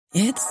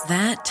It's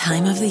that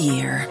time of the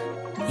year.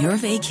 Your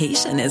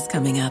vacation is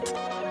coming up.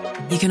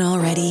 You can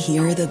already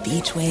hear the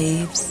beach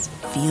waves,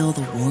 feel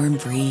the warm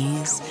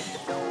breeze,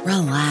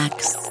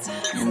 relax,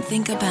 and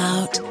think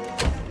about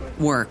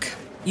work.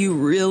 You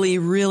really,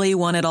 really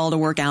want it all to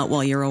work out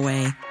while you're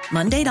away.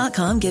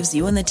 Monday.com gives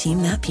you and the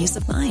team that peace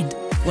of mind.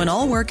 When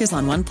all work is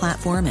on one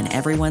platform and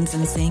everyone's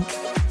in sync,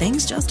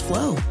 things just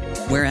flow.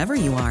 Wherever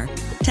you are,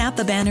 tap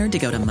the banner to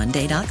go to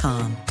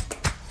Monday.com.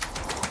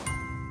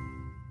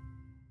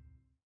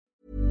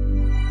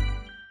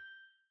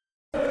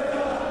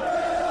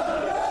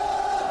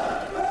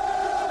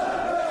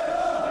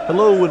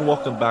 Hello and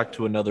welcome back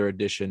to another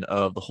edition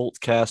of the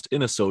Holtzcast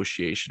in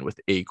association with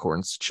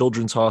Acorns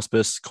Children's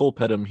Hospice. Cole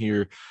Pettum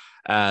here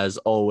as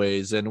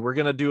always, and we're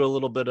going to do a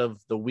little bit of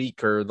the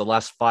week or the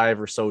last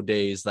 5 or so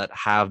days that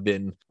have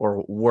been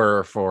or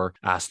were for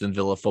Aston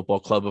Villa Football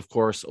Club. Of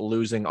course,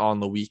 losing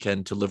on the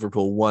weekend to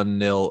Liverpool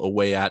 1-0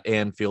 away at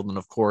Anfield, and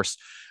of course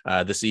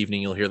this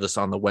evening, you'll hear this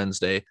on the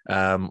Wednesday,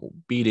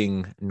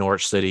 beating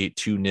Norwich City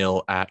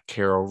 2-0 at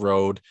Carrow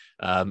Road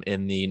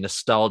in the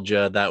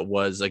nostalgia that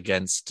was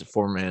against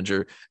former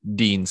manager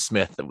Dean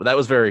Smith. That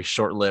was very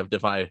short-lived,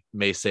 if I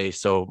may say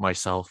so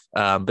myself.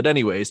 But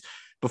anyways,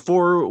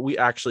 before we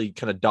actually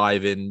kind of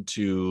dive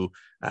into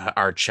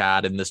our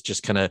chat and this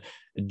just kind of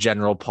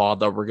general pod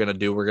that we're going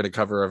to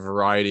cover a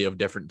variety of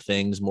different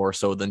things more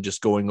so than just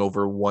going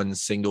over one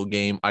single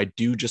game. I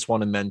do just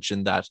want to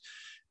mention that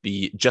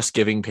the Just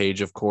Giving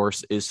page, of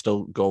course, is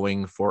still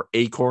going for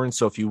Acorn.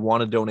 So if you want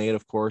to donate,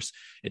 of course,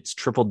 it's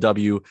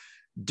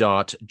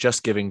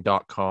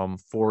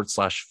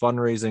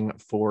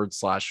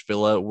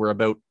www.justgiving.com/fundraising/Villa. We're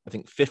about, I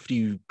think,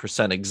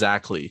 50%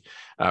 exactly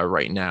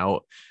right now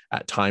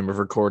at time of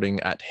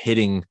recording at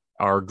hitting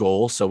our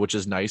goal. So, which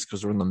is nice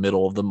because we're in the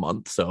middle of the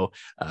month. So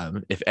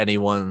if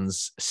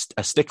anyone's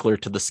a stickler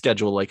to the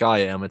schedule like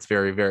I am, it's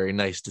very, very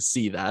nice to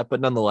see that.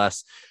 But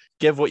nonetheless,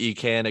 give what you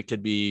can. It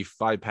could be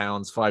 £5,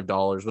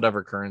 $5,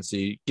 whatever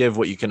currency. Give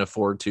what you can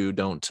afford to.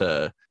 Don't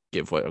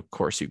give what, of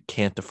course, you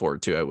can't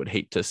afford to. I would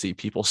hate to see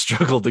people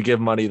struggle to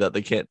give money that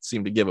they can't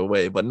seem to give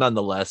away. But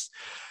nonetheless,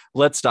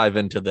 let's dive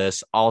into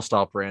this. I'll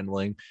stop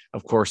rambling.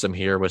 Of course, I'm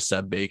here with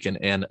Seb Bacon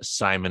and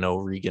Simon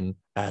O'Regan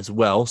as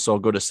well. So I'll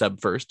go to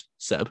Seb first.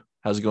 Seb,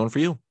 how's it going for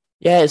you?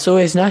 Yeah, it's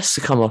always nice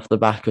to come off the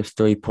back of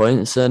 3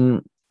 points,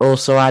 and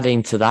also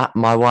adding to that,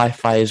 my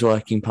Wi-Fi is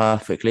working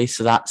perfectly,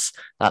 so that's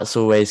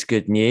always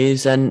good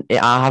news. And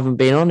I haven't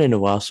been on in a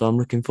while, so I'm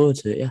looking forward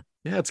to it.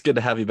 Yeah, it's good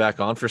to have you back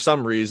on. For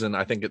some reason,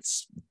 I think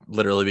it's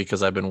literally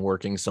because I've been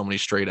working so many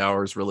straight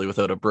hours really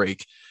without a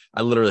break.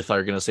 I literally thought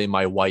you were going to say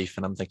my wife,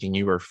 and I'm thinking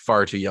you were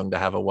far too young to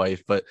have a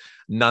wife. But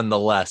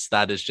nonetheless,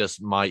 that is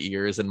just my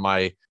ears and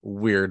my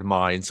weird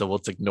mind. So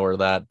let's ignore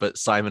that. But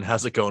Simon,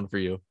 how's it going for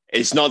you?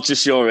 It's not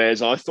just your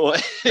ears. I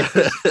thought it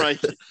was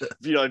breaking,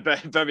 very,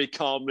 very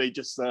calmly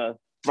just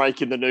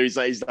breaking the news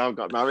that he's now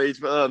got married.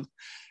 But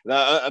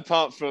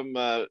apart from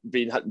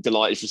being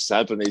delighted for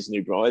Seb and his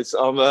new bride,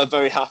 I'm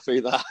very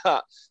happy that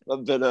I've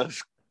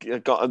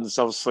gotten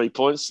themselves 3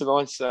 points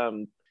tonight.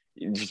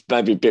 Just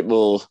maybe a bit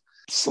more,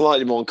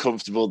 slightly more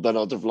uncomfortable than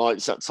I'd have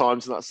liked at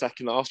times in that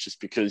second half, just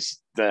because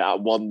they're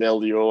at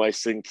 1-0. You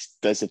always think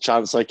there's a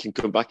chance they can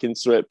come back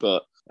into it,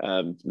 but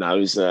no, it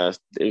was a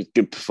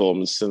good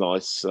performance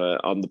tonight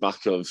on the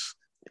back of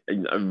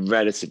a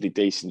relatively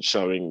decent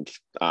showing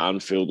at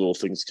Anfield, all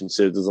things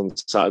considered, on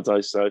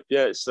Saturday. So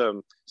yeah, it's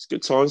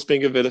good times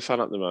being a Villa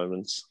fan at the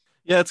moment.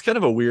 Yeah, it's kind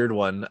of a weird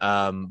one.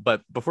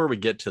 But before we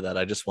get to that,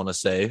 I just want to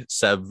say,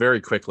 Seb,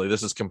 very quickly,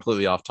 this is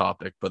completely off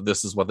topic, but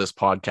this is what this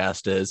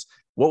podcast is.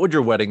 What would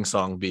your wedding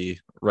song be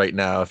right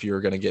now if you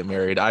were going to get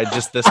married?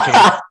 This came to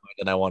mind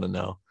and I want to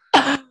know.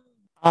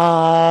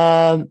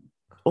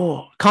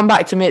 Come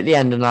back to me at the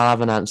end and I'll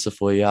have an answer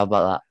for you. How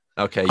about that?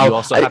 Okay, you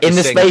also have in to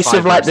the sing space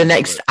of like the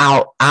next verses.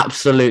 out.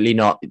 Absolutely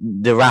not.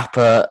 The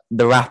rapper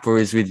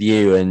is with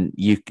you, and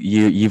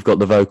you've got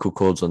the vocal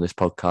cords on this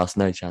podcast.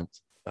 No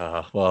chance.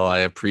 Well, I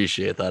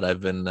appreciate that.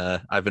 I've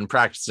been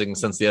practicing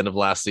since the end of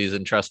last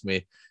season. Trust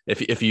me.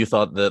 If you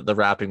thought the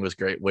rapping was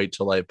great, wait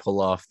till I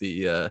pull off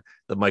the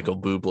Michael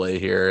Bublé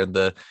here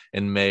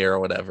in May or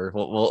whatever.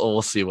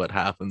 We'll see what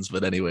happens.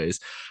 But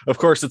anyways, of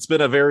course, it's been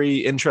a very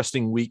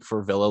interesting week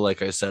for Villa.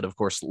 Like I said, of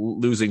course,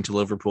 losing to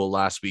Liverpool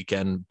last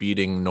weekend,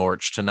 beating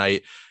Norwich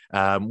tonight.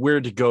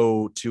 Weird to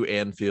go to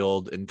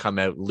Anfield and come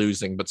out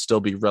losing, but still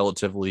be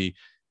relatively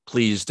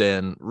pleased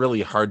and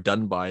really hard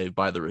done by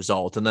the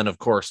result. And then, of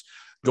course,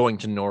 going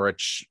to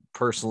Norwich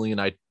personally, and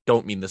I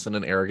don't mean this in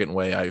an arrogant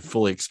way, I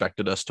fully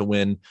expected us to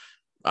win.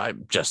 I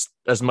just,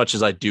 as much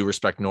as I do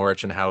respect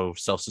Norwich and how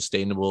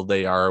self-sustainable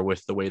they are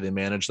with the way they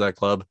manage that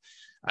club,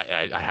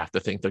 I have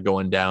to think they're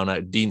going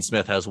down. Dean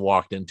Smith has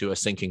walked into a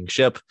sinking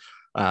ship.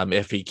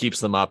 If he keeps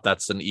them up,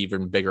 that's an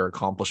even bigger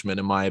accomplishment,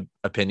 in my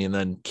opinion,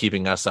 than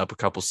keeping us up a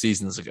couple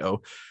seasons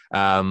ago.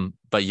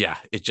 But yeah,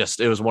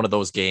 it was one of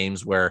those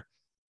games where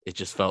it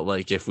just felt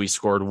like if we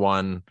scored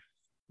one,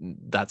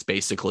 that's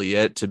basically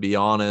it, to be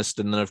honest.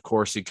 And then, of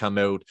course, you come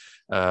out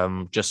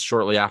just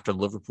shortly after the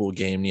Liverpool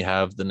game, you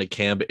have the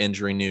Nakamba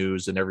injury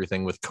news and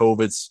everything with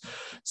COVID's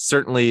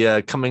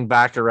certainly coming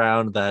back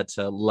around, that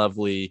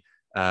lovely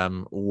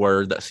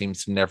word that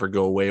seems to never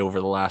go away over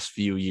the last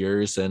few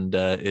years, and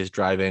is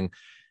driving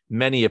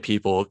many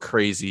people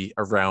crazy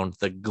around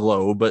the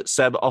globe. But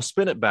Seb, I'll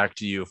spin it back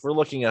to you. If we're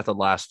looking at the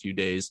last few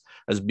days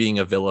as being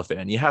a Villa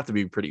fan, you have to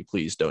be pretty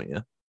pleased, don't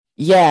you?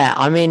 Yeah,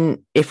 I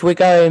mean, if we're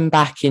going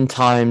back in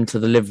time to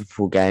the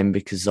Liverpool game,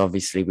 because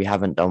obviously we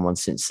haven't done one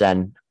since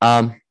then,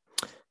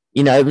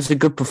 it was a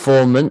good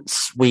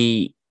performance.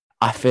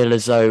 I feel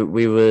as though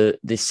we were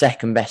the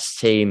second best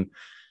team,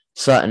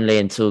 certainly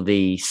until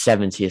the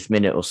 70th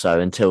minute or so,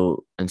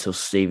 until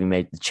Stevie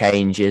made the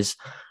changes.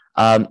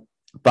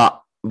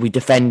 But we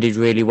defended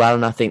really well,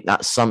 and I think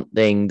that's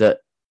something that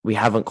we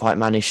haven't quite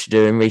managed to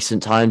do in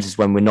recent times, is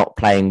when we're not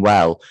playing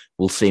well,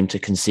 we'll seem to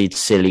concede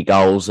silly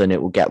goals and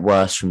it will get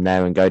worse from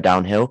there and go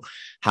downhill.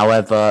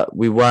 However,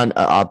 we weren't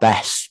at our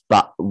best,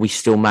 but we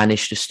still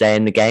managed to stay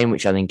in the game,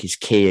 which I think is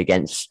key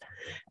against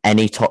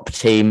any top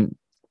team,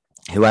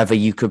 whoever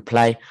you could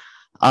play.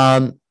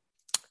 And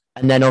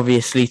then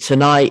obviously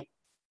tonight,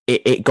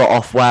 it got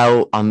off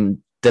well.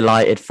 I'm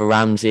delighted for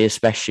Ramsey,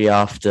 especially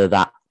after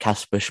that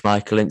Kasper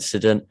Schmeichel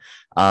incident.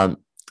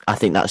 I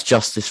think that's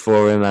justice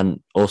for him, and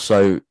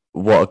also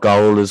what a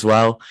goal as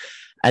well.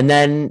 And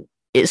then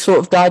it sort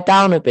of died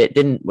down a bit,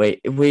 didn't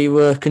we? We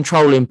were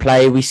controlling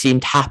play. We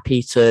seemed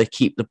happy to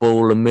keep the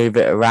ball and move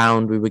it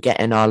around. We were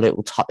getting our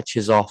little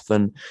touches off,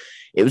 and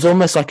it was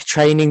almost like a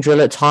training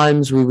drill at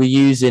times. We were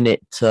using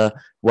it to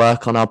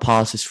work on our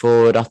passes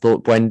forward. I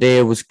thought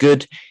Buendia was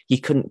good. He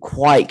couldn't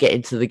quite get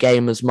into the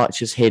game as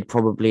much as he'd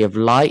probably have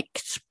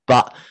liked,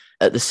 but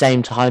at the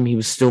same time, he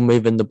was still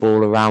moving the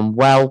ball around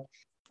well.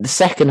 The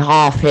second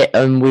half hit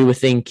and we were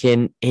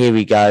thinking, here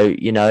we go,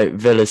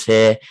 Villa's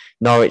here,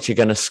 Norwich are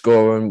going to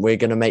score and we're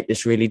going to make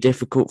this really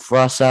difficult for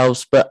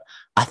ourselves. But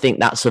I think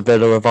that's a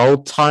Villa of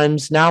old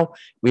times now.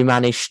 We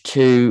managed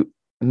to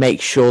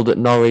make sure that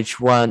Norwich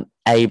weren't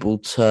able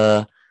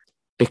to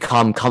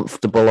become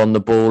comfortable on the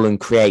ball and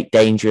create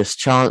dangerous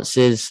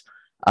chances.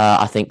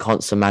 I think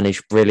Konsa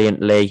managed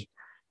brilliantly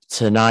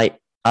tonight.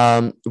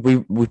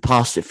 We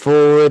passed it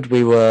forward.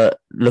 We were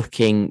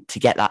looking to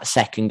get that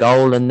second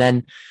goal, and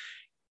then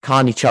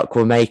Carney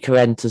Chukwuemeka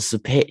enters the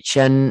pitch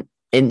and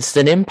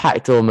instant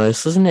impact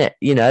almost, doesn't it?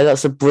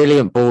 That's a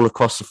brilliant ball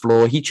across the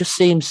floor. He just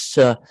seems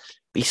to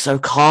be so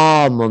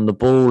calm on the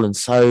ball and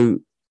so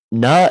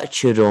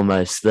nurtured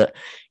almost that,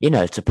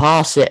 to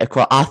pass it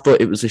across. I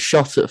thought it was a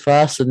shot at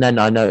first, and then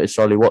I noticed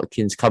Ollie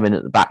Watkins coming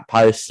at the back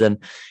post, and,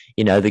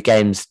 the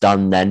game's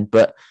done then.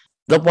 But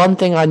the one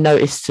thing I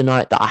noticed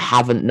tonight that I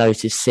haven't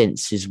noticed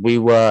since is we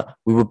were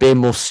being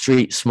more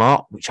street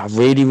smart, which I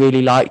really,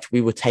 really liked.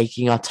 We were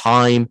taking our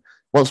time.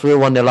 Once we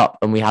were 1-0 up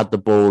and we had the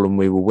ball and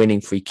we were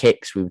winning free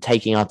kicks, we were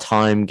taking our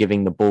time,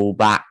 giving the ball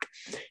back.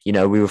 We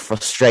were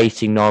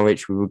frustrating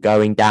Norwich. We were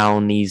going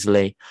down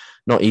easily,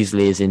 not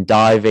easily as in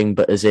diving,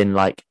 but as in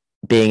like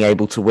being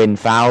able to win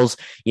fouls.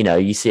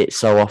 You see it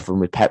so often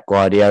with Pep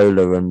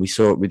Guardiola, and we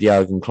saw it with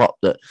Jurgen Klopp,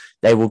 that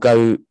they will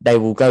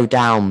go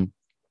down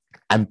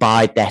and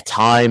bide their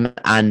time.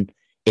 And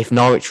if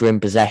Norwich were in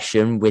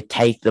possession, we'd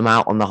take them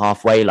out on the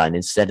halfway line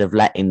instead of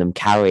letting them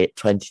carry it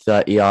 20,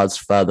 30 yards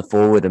further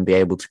forward and be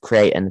able to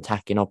create an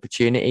attacking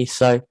opportunity.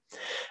 So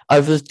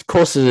over the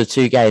course of the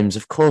two games,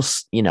 of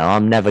course,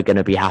 I'm never going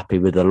to be happy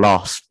with a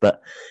loss.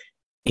 But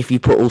if you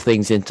put all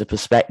things into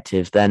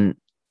perspective, then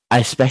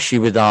especially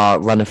with our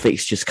run of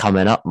fixtures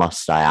coming up,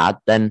 must I add,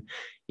 then,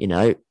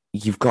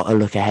 you've got to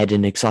look ahead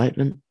in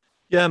excitement.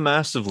 Yeah,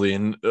 massively.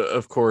 And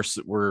of course,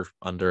 we're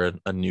under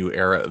a new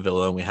era at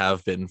Villa, and we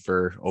have been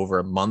for over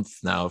a month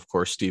now. Of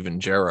course, Steven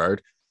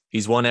Gerrard,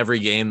 he's won every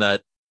game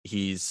that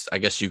I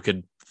guess you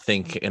could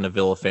think in a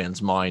Villa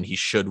fan's mind, he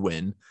should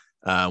win.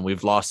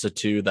 We've lost the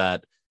two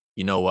that,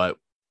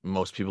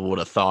 most people would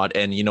have thought.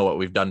 And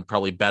we've done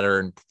probably better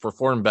and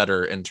performed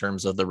better in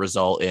terms of the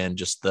result and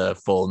just the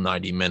full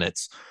 90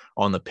 minutes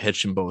on the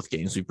pitch in both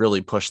games. We've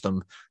really pushed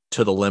them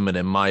to the limit,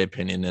 in my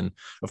opinion. And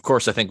of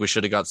course, I think we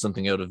should have got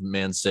something out of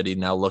Man City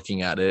now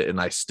looking at it.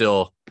 And I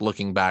still,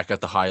 looking back at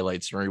the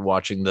highlights and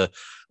rewatching the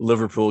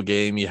Liverpool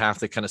game, you have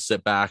to kind of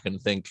sit back and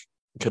think,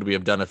 could we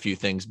have done a few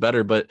things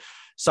better? But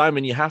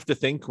Simon, you have to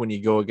think when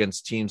you go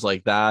against teams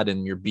like that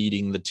and you're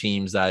beating the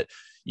teams that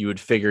you would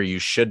figure you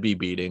should be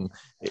beating,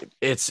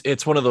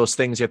 it's one of those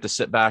things you have to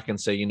sit back and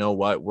say, you know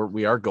what,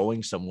 we are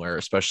going somewhere,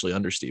 especially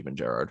under Steven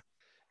Gerrard.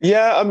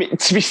 Yeah, I mean,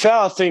 to be fair,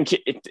 I think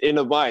in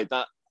a way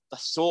that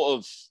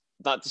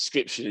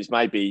description is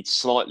maybe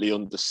slightly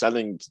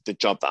underselling the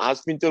job that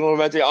has been done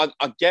already. I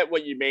get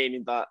what you mean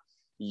in that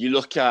you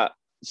look at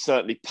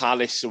certainly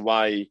Palace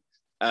away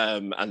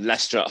and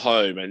Leicester at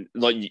home, and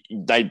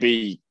they'd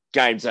be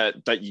games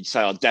that you'd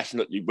say are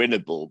definitely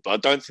winnable, but I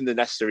don't think they're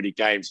necessarily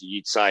games that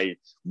you'd say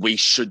we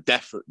should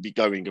definitely be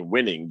going and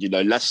winning.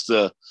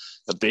 Leicester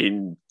have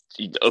been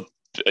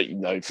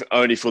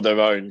only for their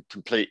own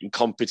complete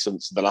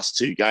incompetence in the last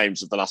 2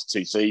 games of the last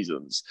 2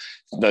 seasons.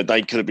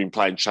 They could have been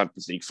playing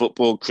Champions League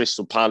football.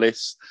 Crystal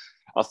Palace,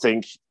 I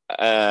think,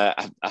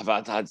 I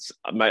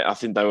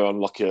think they were on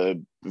like a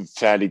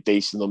fairly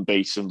decent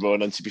unbeaten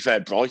run. And to be fair,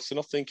 Brighton,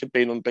 I think, had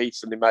been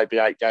unbeaten in maybe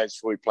 8 games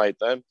before we played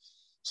them.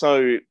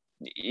 So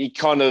he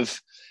kind of,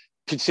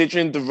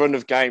 considering the run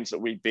of games that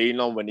we've been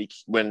on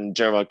when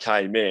Gerrard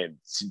came in,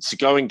 to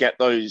go and get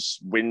those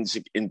wins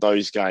in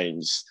those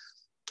games.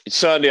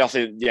 Certainly, I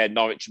think,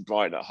 Norwich and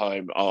Brighton at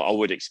home, I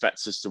would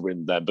expect us to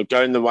win them. But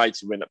going the way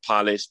to win at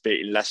Palace,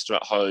 beating Leicester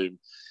at home,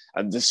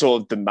 and the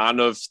sort of the man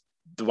of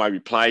the way we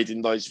played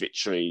in those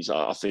victories,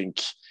 I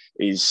think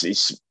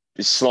is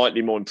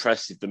slightly more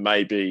impressive than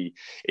maybe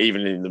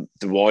even in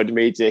the wider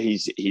media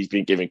he's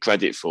been given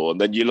credit for.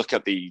 And then you look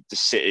at the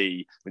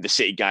City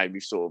game,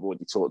 we've sort of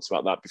already talked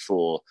about that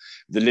before.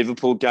 The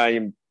Liverpool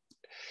game,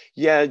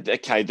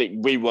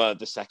 we were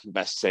the second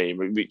best team,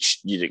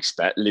 which you'd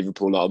expect.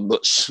 Liverpool are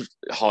much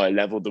higher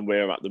level than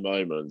we're at the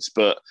moment.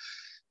 But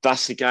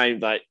that's a game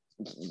that,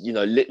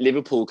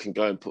 Liverpool can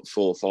go and put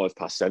 4 or 5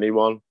 past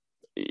anyone,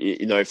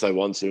 if they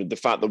want to. The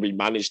fact that we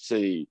managed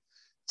to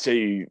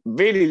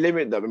really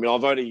limit them. I mean,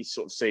 I've only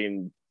sort of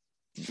seen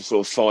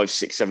sort of 5,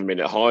 6, 7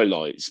 minute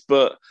highlights,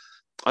 but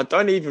I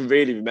don't even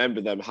really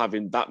remember them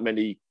having that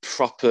many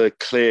proper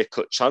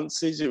clear-cut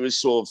chances. It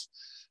was sort of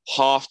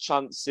half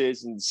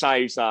chances and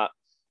saves I'd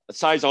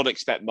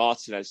expect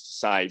Martinez to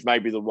save.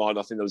 Maybe the one,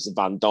 I think there was a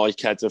Van Dijk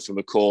header from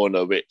a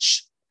corner,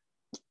 which,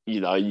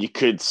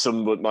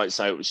 someone might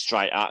say it was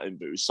straight at him,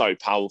 but it was so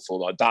powerful.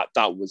 Like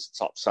that was a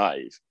top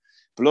save.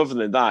 But other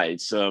than that,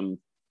 it's,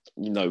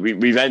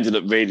 we've ended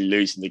up really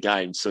losing the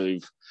game. So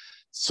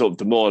sort of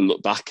the more I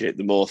look back at it,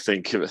 the more I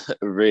think of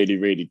a really,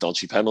 really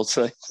dodgy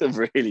penalty,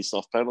 a really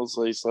soft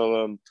penalty.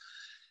 So,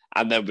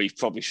 and then we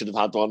probably should have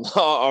had one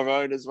our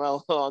own as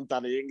well on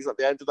Danny Ings at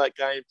the end of that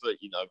game. But,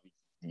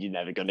 you're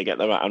never going to get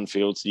them at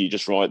Anfield, so you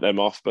just write them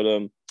off. But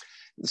I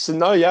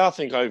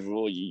think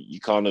overall you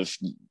kind of,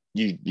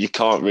 you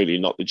can't really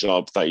knock the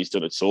job that he's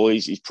done at all.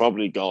 He's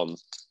probably gone.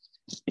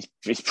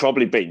 It's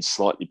probably been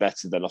slightly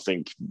better than I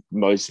think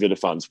most Villa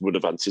fans would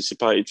have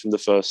anticipated from the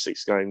first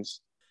 6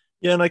 games.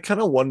 Yeah, and I kind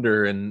of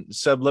wonder, and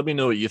Seb, let me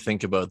know what you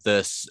think about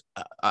this.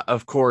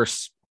 Of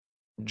course,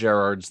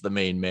 Gerrard's the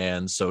main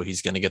man, so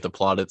he's going to get the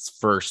plaudits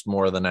first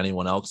more than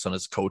anyone else on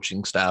his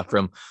coaching staff.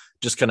 From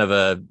just kind of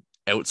a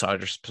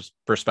outsider's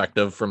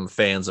perspective, from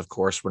fans, of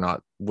course, we're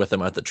not with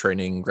him at the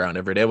training ground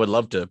every day. I would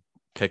love to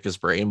pick his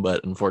brain,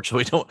 but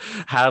unfortunately we don't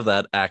have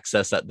that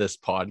access at this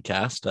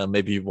podcast.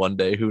 Maybe one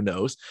day, who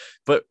knows?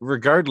 But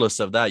regardless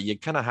of that, you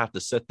kind of have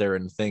to sit there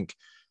and think,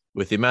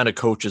 with the amount of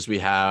coaches we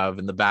have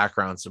and the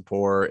background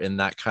support and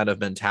that kind of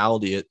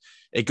mentality,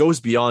 it goes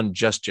beyond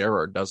just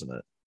Gerrard, doesn't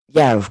it?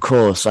 Yeah, of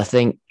course. I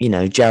think,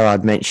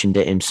 Gerrard mentioned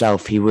it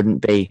himself. He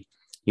wouldn't be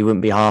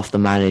half the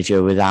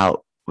manager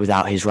without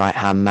his right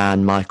hand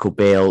man, Michael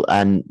Beale,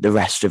 and the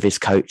rest of his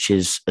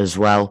coaches as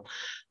well.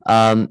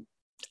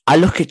 I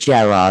look at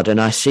Gerrard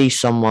and I see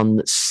someone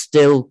that's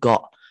still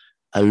got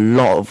a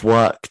lot of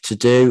work to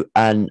do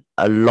and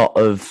a lot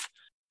of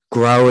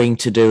growing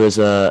to do as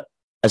a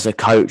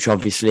coach,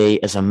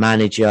 obviously, as a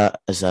manager,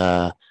 as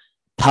a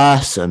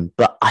person.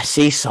 But I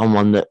see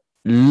someone that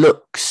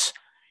looks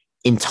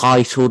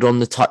entitled on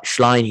the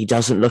touchline. He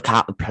doesn't look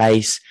out of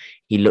place.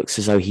 He looks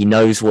as though he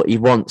knows what he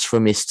wants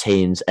from his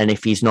teams. And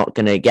if he's not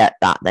going to get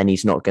that, then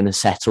he's not going to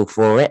settle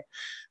for it.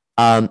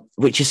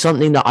 Which is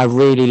something that I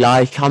really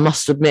like. I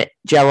must admit,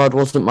 Gerrard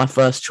wasn't my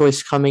first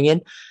choice coming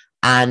in,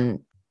 and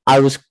I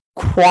was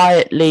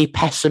quietly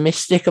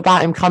pessimistic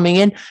about him coming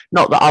in.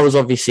 Not that I was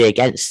obviously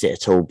against it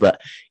at all,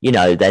 but,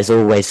 there's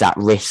always that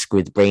risk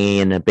with bringing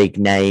in a big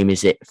name.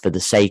 Is it for the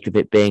sake of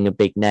it being a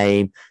big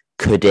name?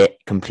 Could it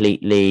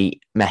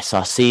completely mess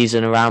our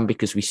season around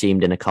because we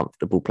seemed in a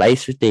comfortable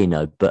place with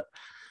Dino? But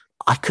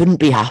I couldn't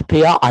be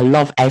happier. I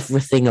love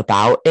everything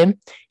about him.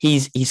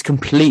 He's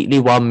completely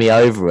won me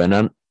over,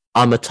 and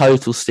I'm a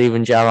total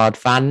Steven Gerrard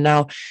fan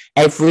now.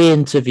 Every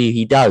interview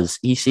he does,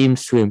 he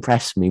seems to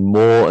impress me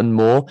more and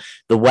more.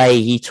 The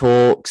way he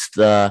talks,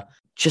 the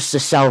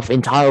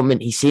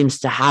self-entitlement he seems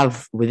to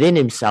have within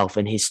himself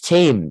and his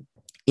team.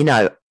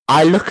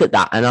 I look at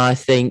that and I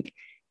think,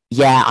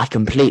 yeah, I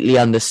completely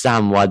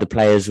understand why the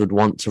players would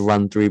want to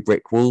run through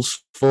brick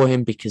walls for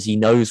him, because he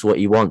knows what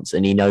he wants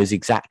and he knows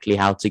exactly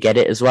how to get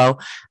it as well.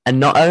 And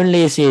not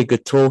only is he a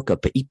good talker,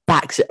 but he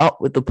backs it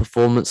up with the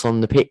performance on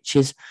the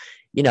pitches.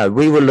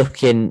 We were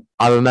looking,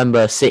 I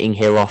remember sitting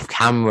here off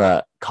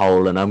camera,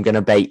 Cole, and I'm going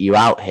to bait you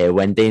out here,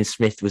 when Dean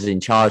Smith was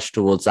in charge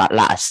towards that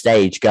latter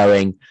stage,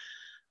 going,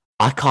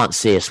 I can't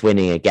see us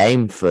winning a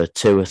game for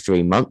 2 or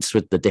 3 months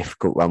with the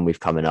difficult run we've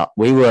coming up.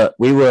 We were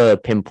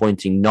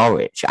pinpointing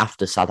Norwich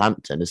after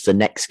Southampton as the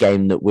next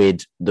game that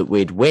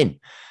we'd win.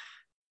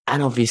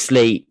 And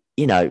obviously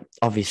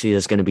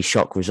there's going to be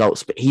shock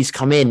results, but he's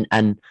come in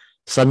and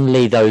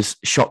suddenly those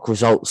shock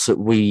results that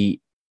we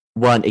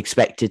weren't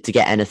expected to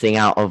get anything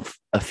out of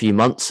a few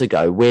months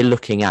ago, we're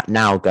looking at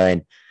now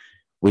going,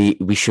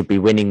 we should be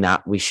winning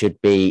that. We should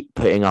be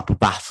putting up a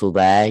battle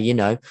there. You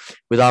know,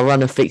 with our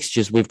run of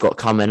fixtures we've got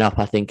coming up,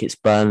 I think it's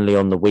Burnley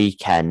on the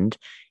weekend.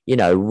 You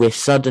know, we're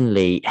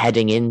suddenly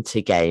heading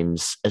into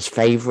games as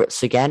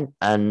favourites again,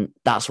 and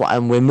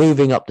we're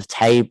moving up the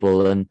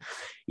table. And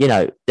you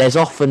know, there's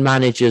often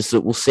managers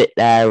that will sit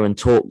there and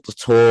talk the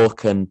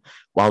talk, and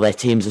while their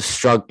teams are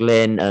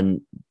struggling,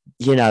 and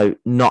you know,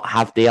 not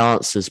have the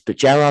answers. But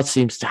Gerrard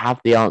seems to have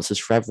the answers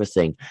for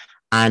everything,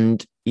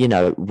 and you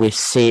know, we're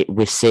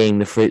seeing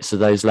the fruits of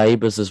those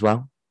labours as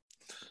well.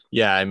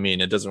 Yeah, I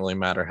mean, it doesn't really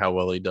matter how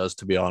well he does,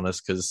 to be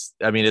honest, because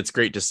I mean, it's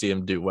great to see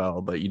him do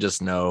well, but you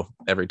just know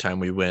every time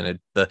we win,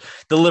 the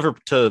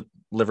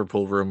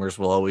Liverpool rumors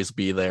will always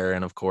be there,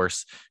 and of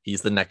course,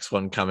 he's the next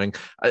one coming.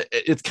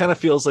 It kind of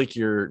feels like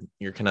you're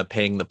kind of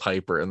paying the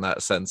piper in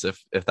that sense,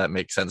 if that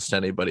makes sense to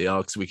anybody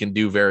else. We can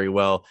do very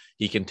well.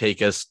 He can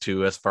take us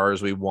to as far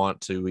as we want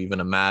to even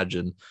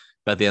imagine.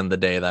 But at the end of the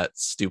day, that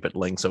stupid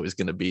link's always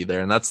going to be there.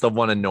 And that's the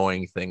one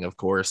annoying thing, of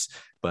course.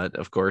 But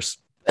of course.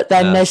 But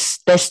then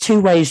there's two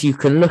ways you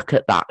can look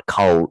at that,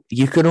 Cole.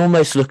 You can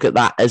almost look at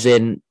that as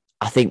in,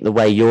 I think the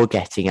way you're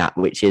getting at,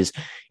 which is,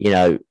 you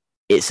know,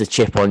 it's a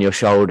chip on your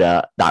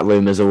shoulder. That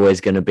rumour's always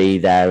going to be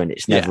there and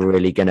it's never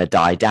really going to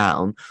die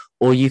down.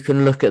 Or you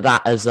can look at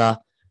that as a,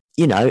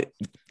 you know,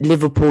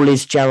 Liverpool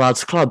is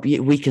Gerrard's club.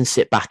 We can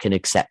sit back and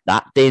accept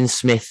that. Dean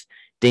Smith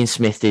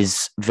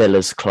is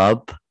Villa's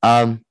club.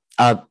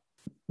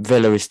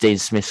 Villa is Dean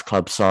Smith's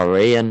club,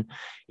 sorry. And,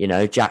 you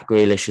know, Jack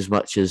Grealish, as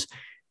much as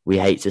we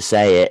hate to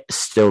say it,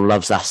 still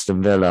loves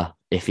Aston Villa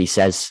if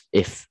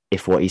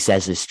what he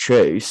says is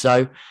true.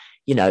 So,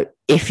 you know,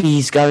 if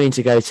he's going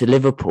to go to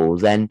Liverpool,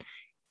 then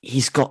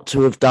he's got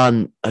to have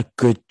done a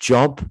good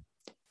job.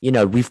 You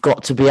know, we've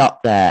got to be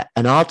up there.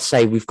 And I'd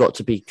say we've got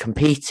to be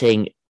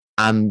competing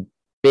and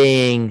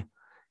being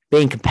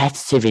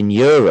competitive in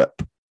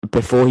Europe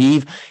before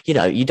you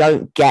know, you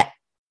don't get,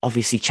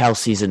 obviously,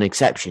 Chelsea's an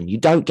exception. You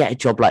don't get a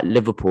job like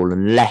Liverpool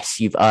unless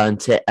you've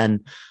earned it.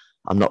 And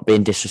I'm not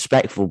being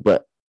disrespectful,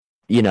 but,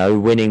 you know,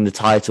 winning the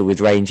title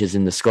with Rangers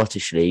in the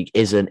Scottish League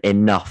isn't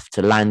enough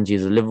to land you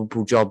the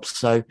Liverpool job.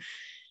 So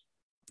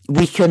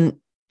we can,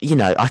 you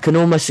know, I can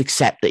almost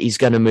accept that he's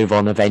going to move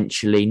on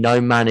eventually. No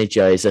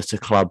manager is at a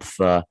club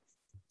for,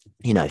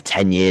 you know,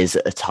 10 years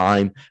at a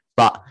time.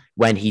 But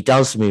when he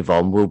does move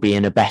on, we'll be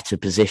in a better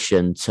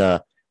position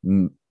to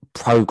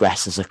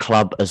progress as a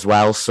club as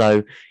well.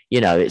 So,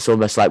 you know, it's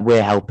almost like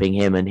we're helping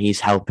him and he's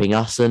helping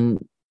us.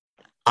 And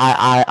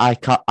I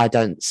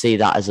don't see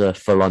that as a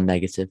full-on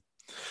negative.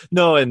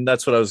 No, and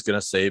that's what I was going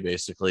to say,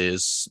 basically,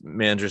 is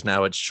managers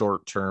now, it's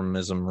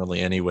short-termism really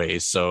anyway.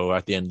 So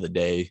at the end of the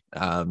day,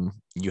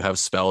 you have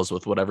spells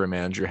with whatever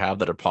manager you have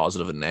that are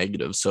positive and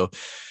negative. So,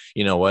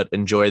 you know what,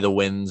 enjoy the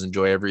wins,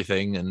 enjoy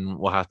everything, and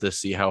we'll have to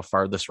see how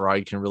far this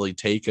ride can really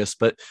take us.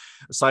 But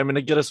Simon,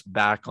 to get us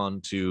back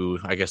onto,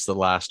 I guess, the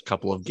last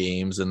couple of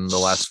games and the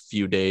last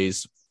few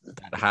days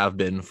that have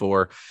been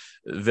for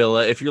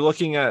Villa, if you're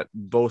looking at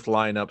both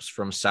lineups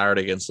from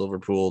Saturday against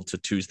Liverpool to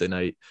Tuesday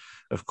night,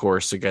 of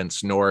course,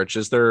 against Norwich,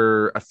 is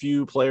there a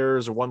few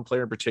players or one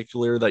player in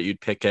particular that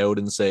you'd pick out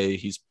and say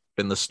he's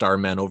been the star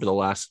man over the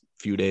last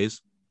few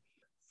days?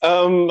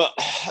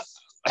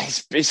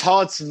 It's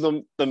hard to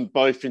lump them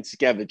both in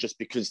together just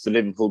because the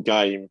Liverpool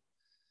game,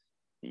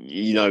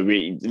 you know,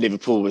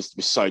 Liverpool was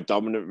so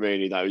dominant,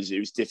 really, that it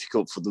was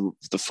difficult for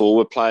the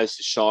forward players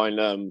to shine.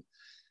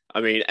 I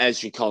mean,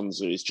 Ezri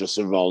Konsa is just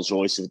a Rolls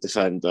Royce of a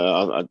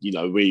defender. You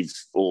know, we've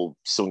all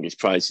sung his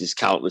praises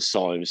countless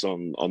times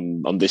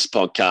on this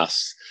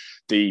podcast.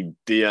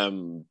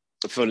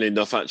 Funnily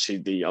enough,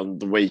 actually, on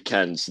the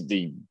weekends,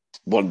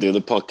 one of the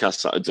other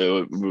podcasts that I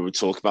do, we would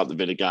talk about the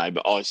Villa game.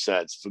 But I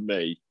said, for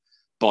me,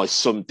 by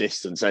some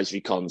distance,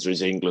 Ezri Konsa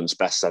is England's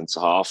best centre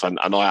half, and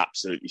I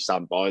absolutely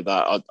stand by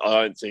that.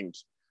 I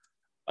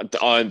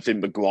don't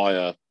think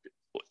Maguire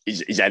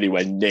is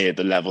anywhere near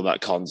the level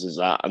that Konsa's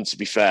at. And to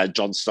be fair,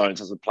 John Stones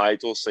hasn't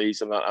played all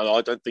season, and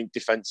I don't think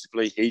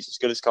defensively he's as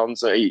good as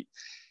Konsa.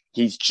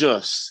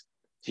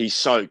 He's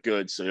so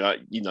good. So,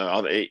 you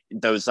know,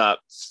 there was that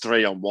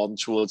 3-on-1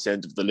 towards the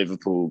end of the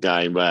Liverpool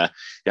game where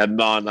you had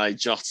Mane,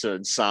 Jota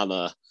and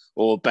Salah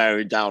all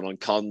bearing down on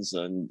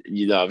Konsa. And,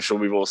 you know, I'm sure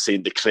we've all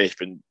seen the clip,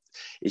 and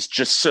it's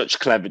just such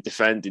clever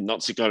defending,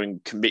 not to go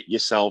and commit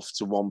yourself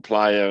to one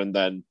player and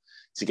then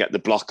to get the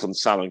block on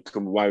Salah and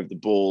come away with the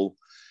ball.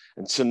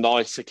 And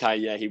tonight, okay,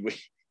 yeah, he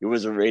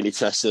wasn't really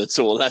tested at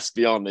all, let's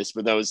be honest.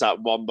 But there was that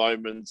one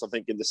moment, I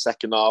think, in the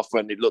second half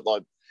when it looked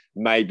like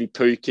maybe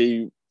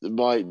Pukki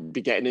might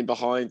be getting in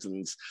behind,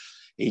 and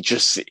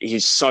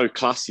he's so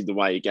classy the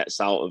way he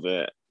gets out of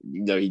it.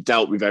 You know, he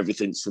dealt with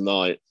everything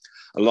tonight.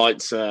 I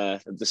liked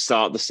at the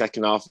start of the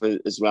second half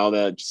as well,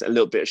 there just a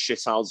little bit of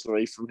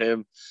shithousery from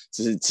him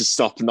to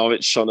stop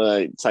Norwich trying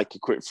to take a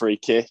quick free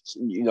kick.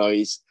 You know,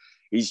 he's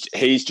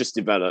just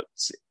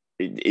developed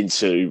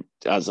into,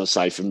 as I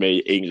say, for me,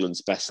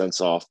 England's best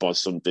centre half by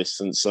some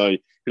distance. So you're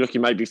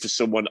looking maybe for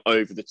someone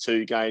over the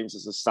two games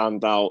as a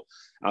standout.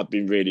 I've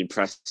been really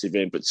impressive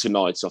in, but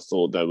tonight I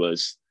thought there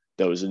was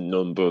a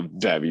number of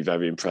very,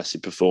 very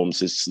impressive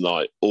performances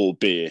tonight,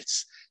 albeit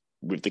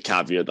with the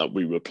caveat that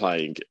we were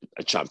playing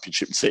a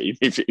championship team,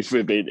 if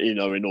we're being, in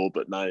all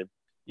but name.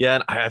 Yeah,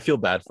 and I feel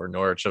bad for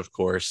Norwich, of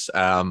course.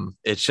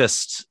 It's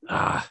just,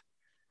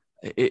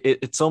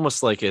 it's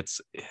almost like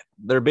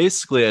they're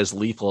basically as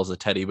lethal as a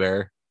teddy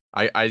bear.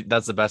 I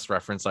that's the best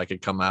reference I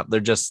could come up. They're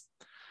just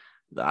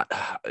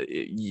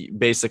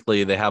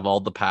basically they have all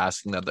the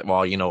passing that,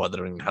 well, you know what, they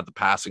don't even have the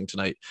passing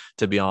tonight,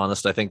 to be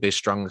honest. I think they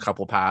strung a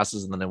couple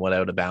passes and then they went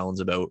out of bounds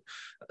about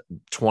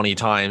 20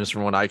 times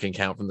from what I can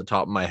count from the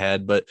top of my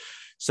head. But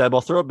Seb, I'll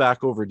throw it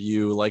back over to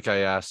you. Like I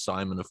asked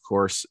Simon, of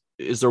course,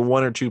 is there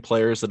one or two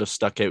players that have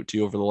stuck out to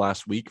you over the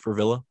last week for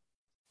Villa?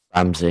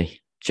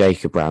 Ramsey,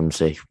 Jacob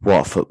Ramsey.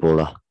 What a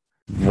footballer.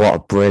 What a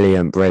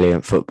brilliant,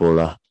 brilliant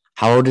footballer.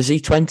 How old is he?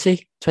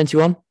 20?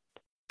 21?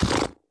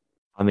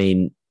 I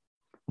mean,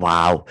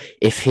 wow.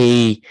 If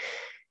he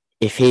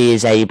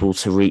is able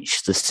to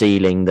reach the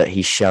ceiling that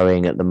he's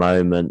showing at the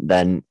moment,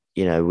 then,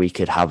 you know, we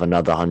could have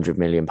another £100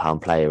 million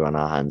player on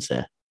our hands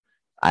here.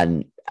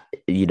 And,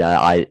 you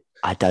know,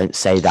 I don't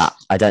say that.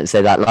 I don't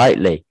say that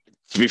lightly.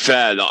 To be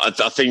fair, I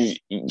think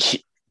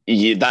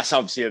that's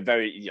obviously a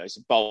very, it's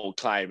a bold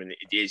claim, and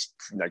it is,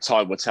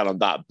 time will tell on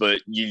that. But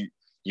you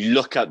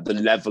look at the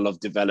level of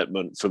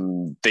development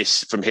from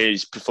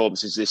his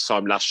performances this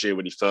time last year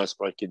when he first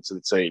broke into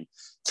the team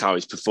to how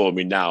he's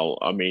performing now.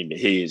 I mean,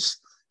 he is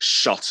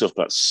shot up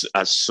at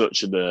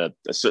such a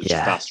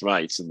fast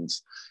rate, and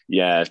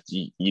as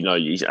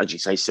you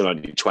say, still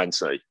only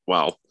 20.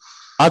 Wow.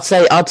 I'd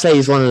say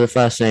he's one of the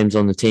first names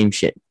on the team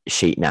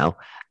sheet now,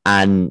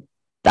 and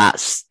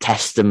that's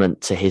testament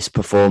to his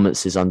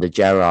performances under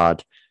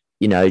Gerrard.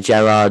 You know,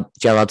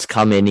 Gerrard's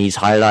come in, he's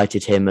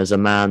highlighted him as a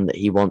man that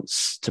he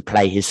wants to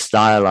play his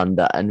style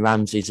under, and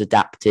Ramsey's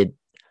adapted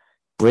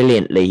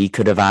brilliantly. He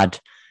could have had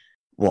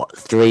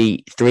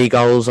three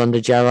goals under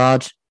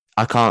Gerrard.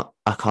 I can't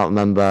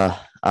remember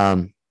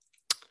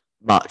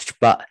much,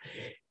 but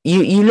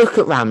you look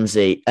at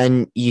Ramsey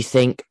and you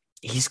think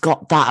he's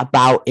got that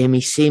about him.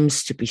 He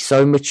seems to be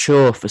so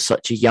mature for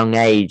such a young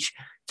age.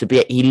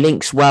 He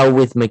links well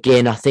with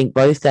McGinn. I think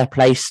both their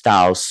play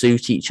styles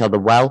suit each other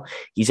well.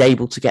 He's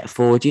able to get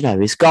forward. You know,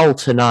 his goal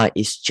tonight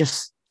is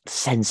just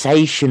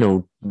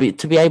sensational.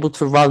 To be able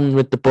to run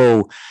with the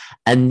ball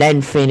and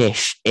then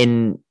finish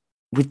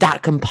with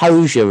that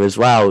composure as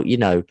well. You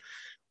know,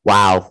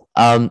 wow.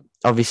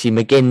 Obviously,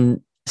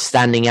 McGinn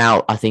standing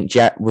out. I think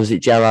was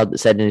it Gerrard that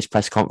said in his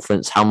press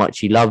conference how much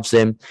he loves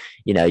him.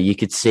 You know, you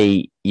could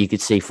see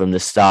from the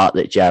start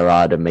that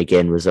Gerrard and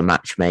McGinn was a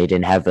match made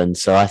in heaven.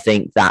 So I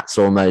think that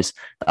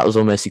was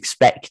almost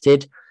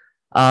expected.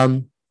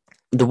 The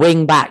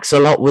wing backs, a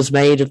lot was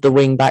made of the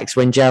wing backs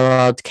when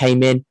Gerrard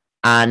came in,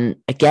 and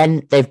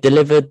again they've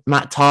delivered.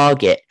 Matt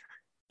Targett,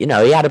 you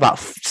know, he had about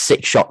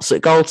 6 shots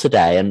at goal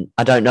today, and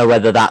I don't know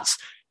whether that's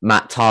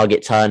Matt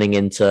Targett turning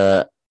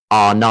into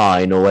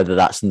R9 or whether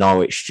that's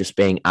Norwich just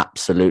being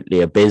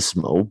absolutely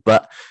abysmal.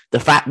 But the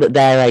fact that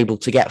they're able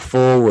to get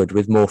forward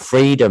with more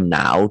freedom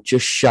now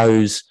just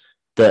shows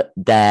that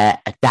they're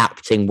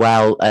adapting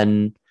well,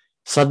 and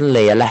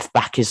suddenly a left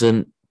back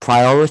isn't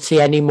priority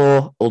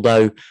anymore,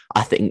 although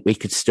I think we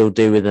could still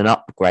do with an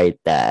upgrade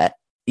there.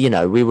 You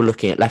know, we were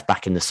looking at left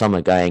back in the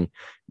summer going,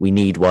 we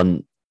need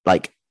one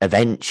like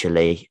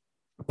eventually,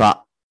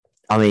 but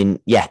I mean,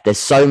 yeah, there's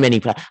so many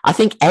players. I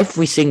think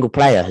every single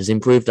player has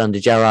improved under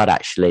Gerrard,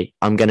 actually.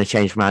 I'm going to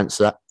change my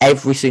answer.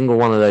 Every single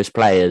one of those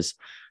players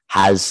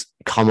has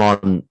come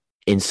on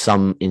in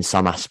some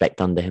aspect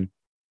under him.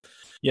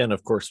 Yeah, and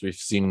of course, we've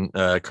seen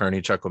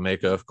Carney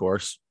Chukwuemeka, of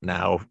course,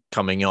 now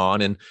coming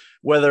on. And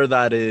whether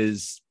that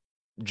is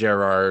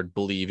Gerrard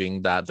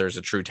believing that there's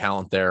a true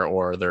talent there,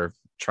 or they're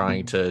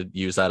trying to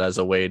use that as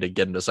a way to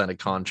get him to sign a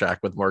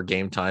contract with more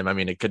game time. I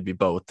mean, it could be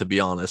both, to be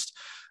honest.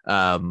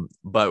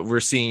 But we're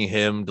seeing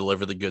him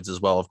deliver the goods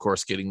as well. Of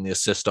course, getting the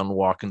assist on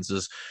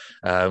Watkins's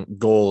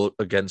goal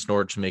against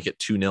Norwich to make it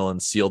 2-0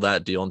 and seal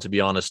that deal. And to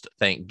be honest,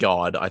 thank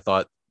God. I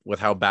thought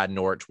with how bad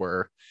Norwich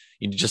were,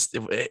 it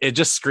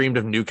just screamed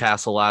of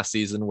Newcastle last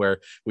season, where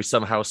we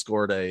somehow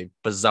scored a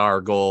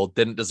bizarre goal,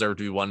 didn't deserve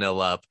to be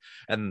 1-0 up.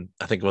 And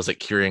I think it was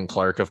Kieran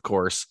Clark, of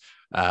course,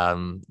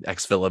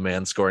 ex-Villa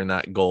man, scoring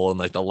that goal in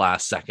like the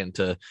last second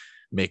to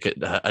make it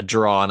a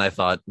draw. And I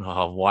thought,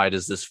 why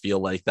does this feel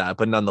like that?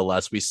 But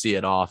nonetheless, we see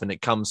it off, and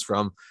it comes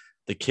from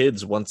the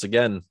kids once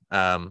again,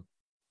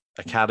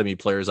 academy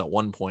players at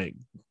one point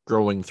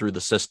growing through the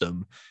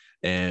system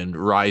and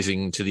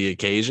rising to the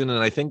occasion.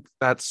 And I think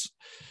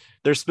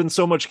there's been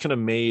so much kind of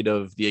made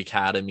of the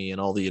academy and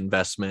all the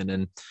investment.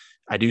 And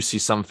I do see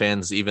some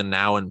fans even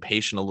now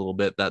impatient a little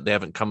bit that they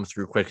haven't come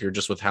through quicker,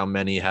 just with how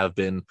many have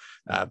been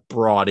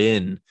brought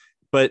in.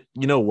 But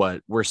you know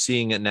what? We're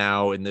seeing it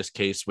now in this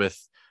case with,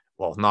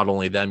 well, not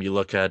only them, you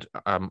look at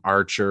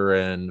Archer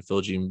and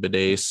Philogene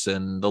Bidace,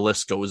 and the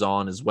list goes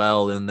on as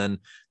well. And then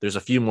there's a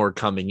few more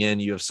coming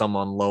in. You have some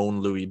on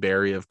loan, Louis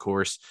Barry, of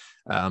course,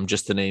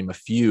 just to name a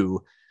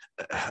few.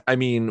 I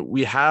mean,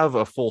 we have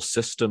a full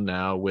system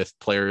now with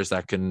players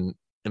that can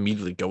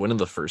immediately go into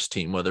the first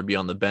team, whether it be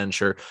on the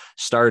bench or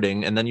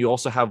starting. And then you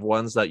also have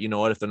ones that, you know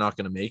what, if they're not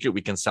going to make it,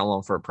 we can sell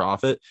them for a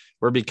profit.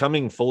 We're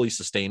becoming fully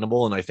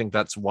sustainable. And I think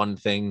that's one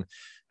thing,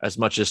 as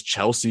much as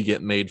Chelsea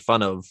get made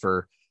fun of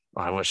for,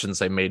 I shouldn't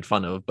say made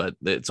fun of, but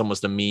it's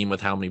almost a meme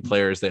with how many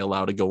players they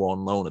allow to go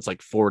on loan. It's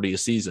like 40 a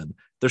season.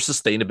 There's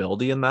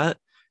sustainability in that.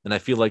 And I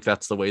feel like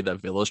that's the way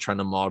that Villa is trying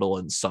to model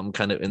in some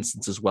kind of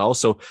instance as well.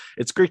 So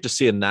it's great to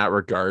see in that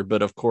regard.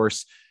 But of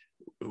course,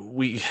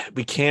 we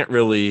can't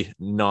really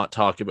not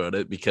talk about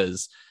it,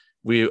 because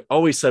we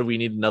always said we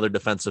need another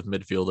defensive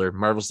midfielder.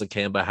 Marvelous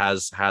Nakamba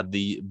has had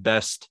the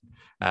best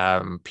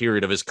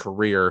period of his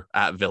career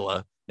at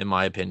Villa, in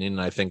my opinion.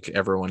 And I think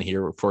everyone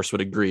here, of course,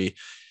 would agree.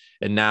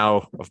 And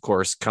now, of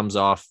course, comes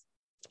off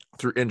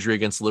through injury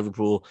against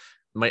Liverpool,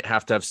 might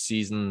have to have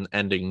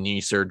season-ending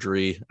knee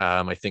surgery.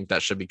 I think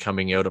that should be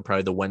coming out on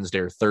probably the Wednesday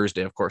or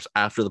Thursday, of course,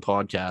 after the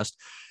podcast.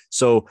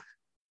 So,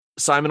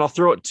 Simon, I'll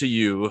throw it to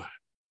you.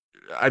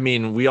 I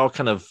mean, we all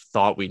kind of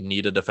thought we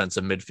need a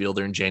defensive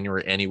midfielder in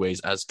January anyways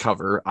as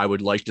cover. I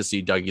would like to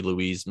see Dougie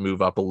Luiz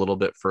move up a little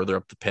bit further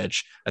up the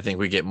pitch. I think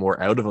we get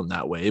more out of him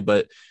that way.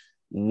 But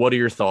what are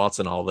your thoughts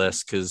on all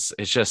this? Because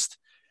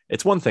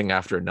it's one thing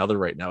after another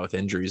right now with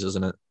injuries,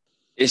 isn't it?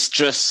 It's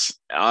just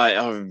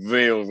a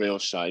real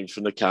shame for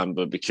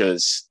Nakamba,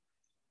 because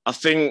I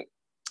think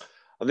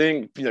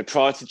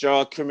prior to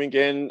Gerrard coming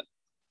in,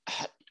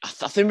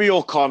 I think we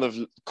all kind of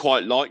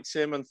quite liked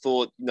him and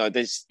thought,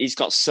 he's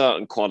got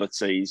certain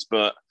qualities,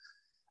 but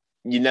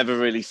you never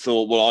really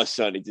thought, well, I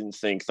certainly didn't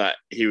think that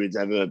he would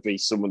ever be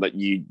someone that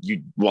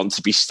you'd want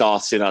to be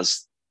starting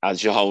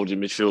as your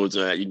holding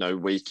midfielder,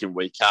 week in,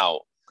 week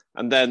out.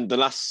 And then the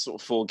last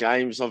sort of 4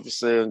 games,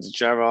 obviously, under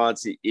Gerrard,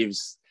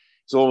 it's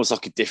almost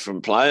like a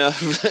different player.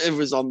 It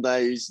was on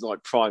there, he's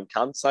like prime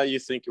Kante. You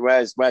think,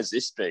 where's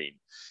this been?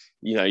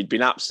 He'd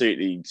been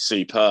absolutely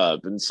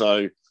superb. And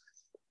so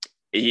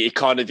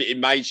it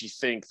made you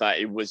think that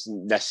it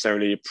wasn't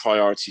necessarily a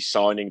priority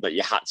signing that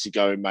you had to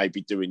go and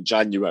maybe do in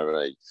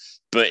January.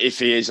 But if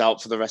he is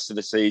out for the rest of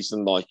the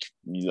season, like,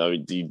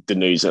 the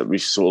news that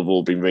we've sort of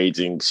all been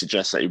reading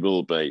suggests that he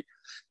will be,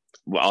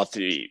 well, I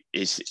think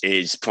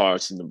is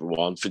priority number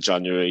 1 for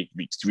January.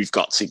 We've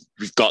got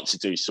to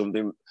do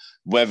something.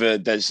 Whether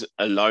there's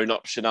a loan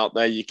option out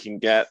there you can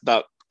get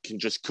that can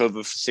just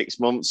cover for 6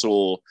 months,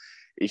 or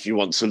if you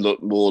want to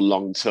look more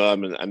long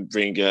term and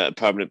bring a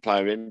permanent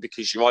player in,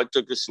 because you're right,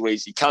 Douglas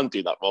Luiz, he can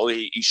do that role.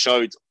 He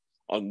showed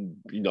on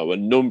a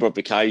number of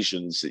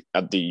occasions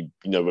at the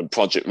when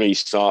Project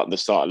Restart and the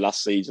start of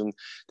last season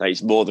that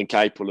he's more than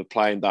capable of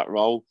playing that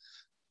role.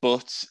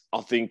 But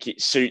I think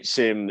it suits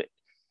him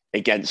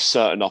against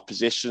certain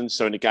opposition.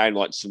 So in a game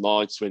like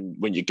tonight, when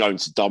you're going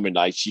to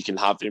dominate, you can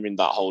have him in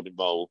that holding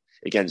role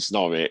against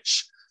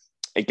Norwich.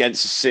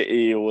 Against a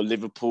City or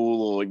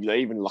Liverpool, or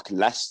even like a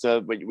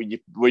Leicester, when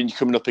you're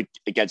coming up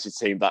against a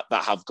team that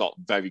have got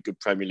very good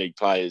Premier League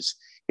players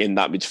in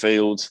that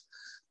midfield,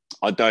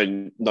 I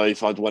don't know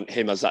if I'd want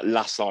him as that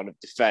last line of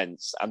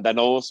defence. And then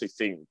I also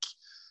think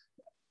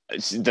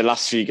the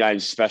last few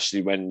games,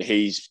 especially when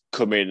he's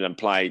come in and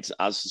played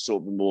as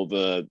sort of more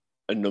of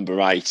a number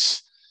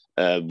 8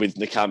 with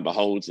Nakamba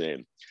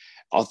holding,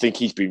 I think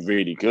he's been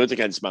really good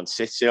against Man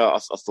City. I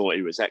thought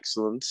he was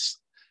excellent.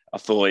 I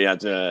thought he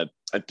had a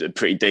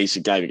pretty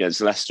decent game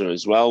against Leicester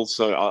as well.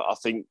 So I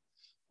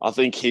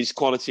think his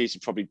qualities are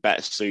probably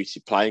better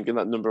suited playing in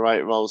that number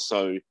 8 role.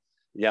 So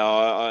yeah,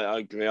 I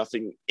agree. I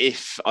think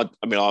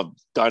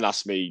don't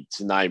ask me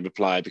to name a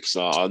player, because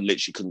I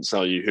literally couldn't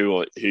tell you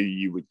who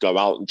you would go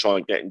out and try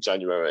and get in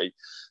January.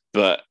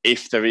 But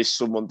if there is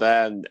someone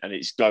there and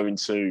it's going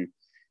to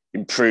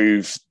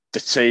improve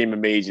the team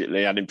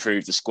immediately and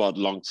improve the squad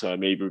long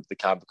term, even with the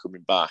Nakamba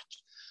coming back,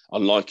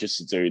 I'd like us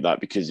to do that,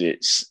 because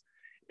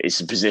it's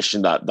a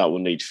position that will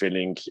need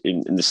filling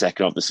in the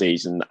second half of the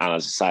season. And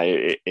as I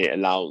say, it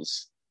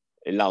allows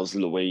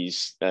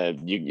Luiz,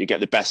 you get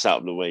the best out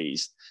of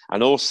Luiz.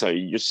 And also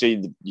you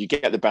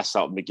get the best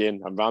out of McGinn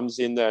and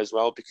Ramsey in there as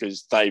well,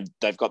 because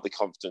they've got the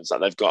confidence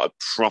that they've got a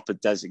proper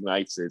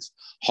designated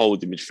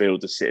holding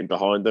midfielder sitting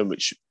behind them,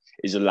 which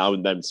is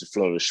allowing them to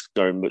flourish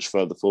going much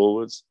further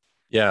forwards.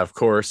 Yeah, of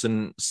course.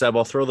 And Seb,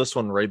 I'll throw this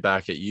one right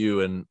back at you.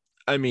 And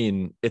I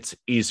mean, it's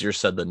easier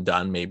said than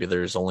done. Maybe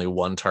there's only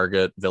one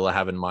target Villa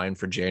have in mind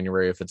for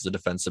January. If it's a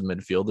defensive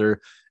midfielder,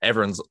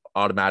 everyone's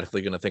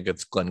automatically going to think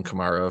it's Glenn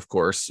Kamara, of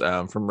course,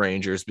 from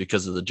Rangers,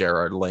 because of the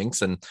Gerrard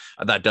links. And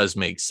that does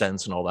make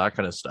sense and all that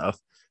kind of stuff.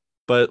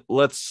 But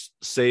let's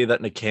say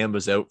that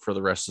Nakamba's out for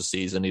the rest of the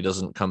season. He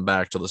doesn't come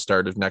back till the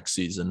start of next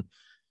season.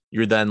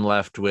 You're then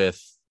left with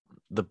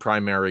the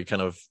primary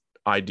kind of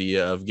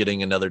idea of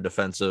getting another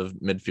defensive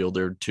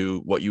midfielder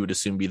to what you would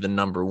assume be the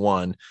number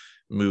 1,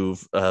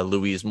 move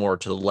Luiz more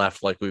to the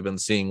left, like we've been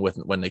seeing with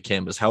when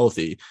Nakamba's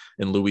healthy,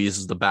 and Luiz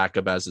is the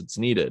backup as it's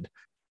needed.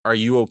 Are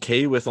you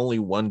okay with only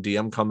one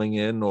DM coming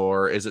in,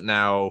 or is it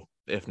now,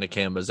 if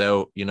Nakamba's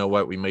out, you know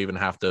what, we may even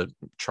have to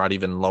try to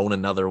even loan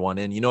another one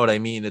in? You know what I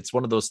mean? It's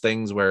one of those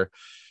things where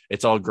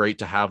it's all great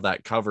to have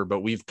that cover,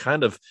 but we've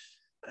kind of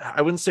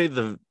I wouldn't say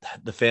the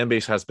fan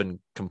base has been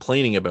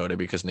complaining about it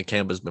because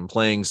Nakamba's been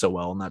playing so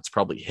well, and that's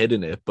probably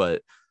hidden it.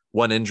 But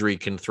one injury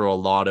can throw a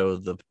lot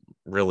of the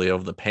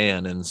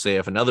pan. And say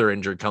if another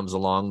injury comes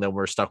along, then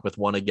we're stuck with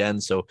one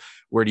again. So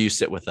where do you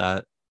sit with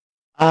that?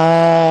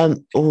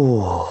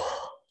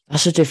 Oh,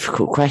 that's a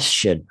difficult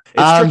question.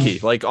 It's tricky,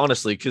 like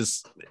honestly,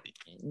 because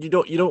you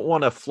don't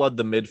want to flood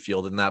the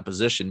midfield in that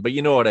position, but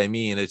you know what I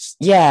mean.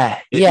 You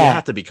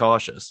have to be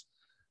cautious.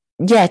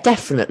 Yeah,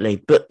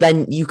 definitely. But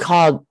then you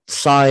can't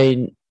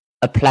sign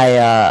a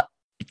player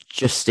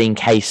just in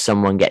case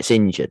someone gets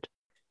injured.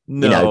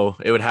 No,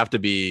 it would have to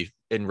be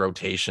in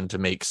rotation to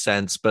make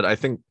sense. But I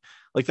think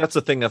like that's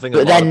the thing. I think.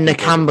 But then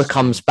Nakamba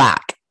comes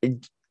back.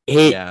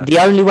 The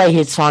only way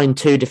he'd sign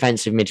 2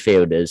 defensive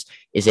midfielders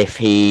is if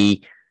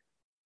he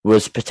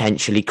was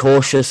potentially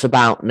cautious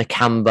about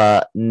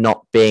Nakamba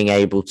not being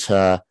able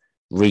to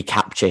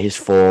recapture his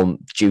form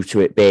due to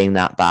it being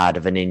that bad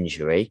of an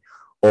injury,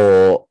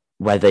 or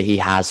whether he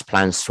has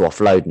plans to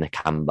offload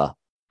Nakamba,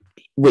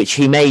 which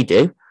he may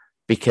do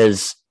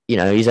because,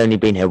 he's only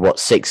been here,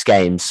 6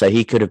 games. So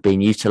he could have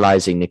been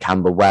utilising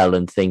Nakamba well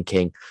and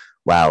thinking,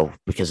 well,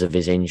 because of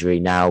his injury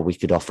now, we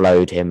could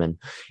offload him. And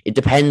it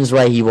depends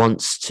where he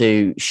wants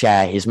to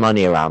share his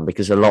money around,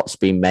 because a lot's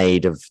been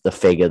made of the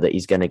figure that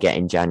he's going to get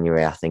in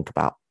January. I think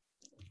about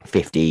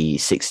 50,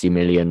 60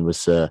 million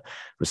was the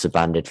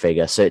banded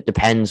figure. So it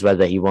depends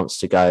whether he wants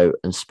to go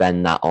and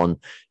spend that on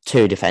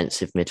 2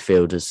 defensive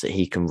midfielders that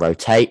he can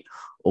rotate,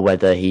 or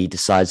whether he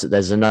decides that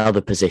there's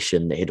another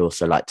position that he'd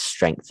also like to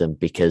strengthen,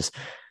 because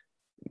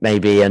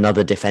maybe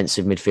another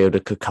defensive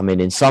midfielder could come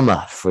in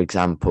summer, for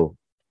example,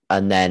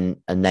 and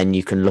then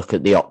you can look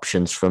at the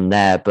options from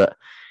there. But,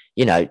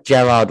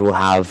 Gerrard will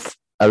have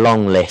a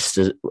long list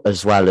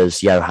as well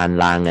as Johan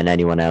Lang and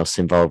anyone else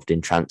involved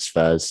in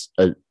transfers,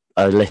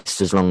 a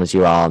list as long as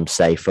your arms,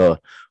 say, for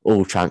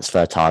all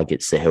transfer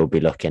targets that he'll be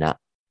looking at.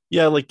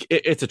 Yeah, like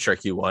it's a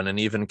tricky one. And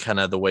even kind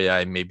of the way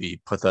I maybe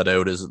put that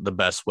out is the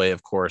best way,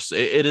 of course.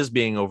 It is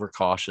being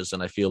overcautious.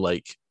 And I feel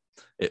like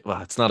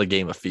it's not a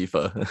game of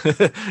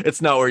FIFA.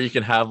 It's not where you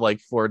can have like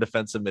 4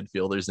 defensive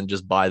midfielders and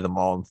just buy them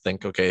all and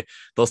think, okay,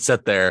 they'll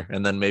sit there.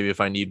 And then maybe if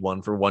I need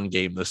one for one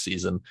game this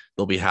season,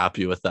 they'll be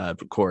happy with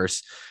that. Of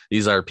course,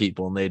 these are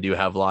people and they do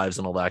have lives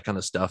and all that kind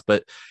of stuff.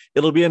 But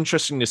it'll be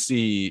interesting to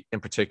see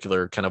in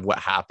particular kind of what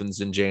happens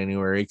in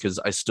January, because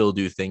I still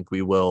do think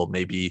we will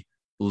maybe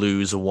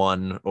lose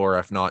 1 or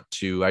if not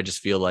 2. I just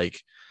feel like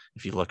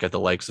if you look at the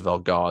likes of El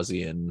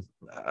Ghazi and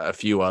a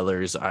few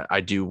others,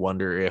 I do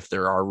wonder if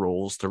there are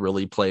roles to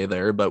really play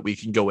there, but we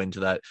can go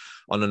into that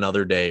on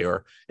another day,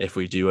 or if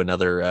we do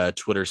another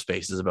Twitter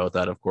spaces about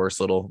that, of course,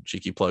 little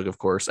cheeky plug, of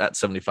course, at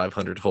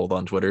 7500 hold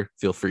on Twitter.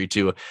 Feel free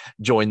to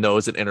join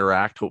those and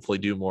interact, hopefully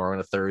do more on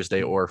a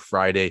Thursday or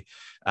Friday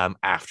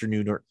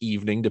afternoon or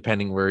evening,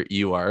 depending where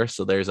you are.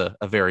 So there's a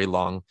very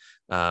long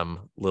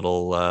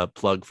little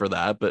plug for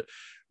that. But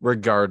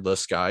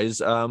regardless,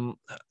 guys,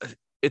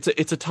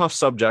 it's a tough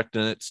subject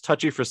and it's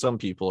touchy for some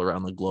people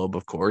around the globe,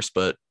 of course,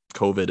 but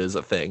COVID is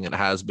a thing. It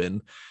has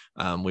been,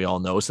 we all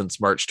know, since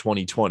March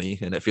 2020,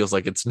 and it feels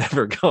like it's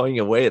never going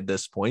away at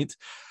this point.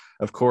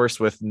 Of course,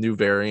 with new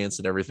variants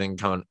and everything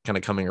kind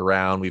of coming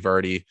around, we've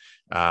already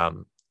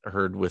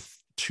heard with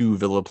 2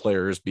 Villa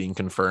players being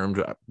confirmed.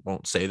 I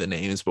won't say the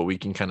names, but we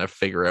can kind of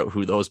figure out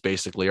who those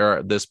basically are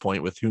at this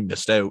point with who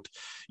missed out,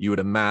 you would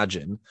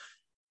imagine.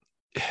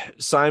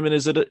 Simon,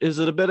 is it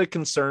a bit of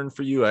concern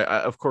for you? I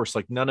of course,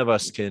 like none of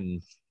us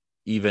can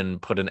even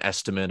put an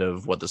estimate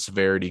of what the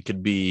severity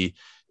could be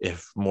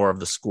if more of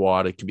the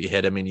squad it could be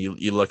hit. I mean,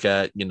 you look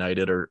at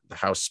United or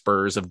how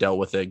Spurs have dealt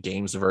with it.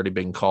 Games have already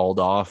been called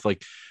off.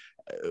 Like,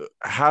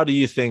 how do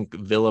you think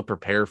Villa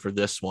prepare for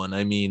this one?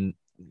 I mean,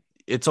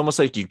 it's almost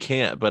like you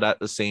can't, but at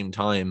the same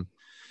time,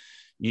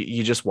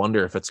 you just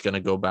wonder if it's going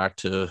to go back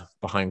to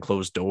behind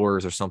closed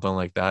doors or something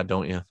like that,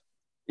 don't you?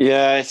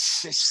 Yeah,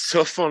 it's a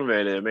tough one,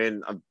 really. I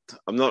mean,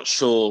 I'm not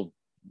sure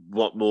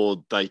what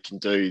more they can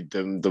do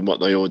than what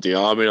they already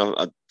are. I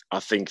mean, I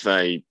think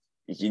they,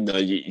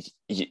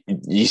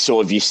 you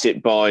sort of, you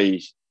sit by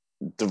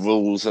the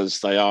rules as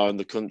they are in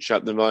the country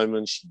at the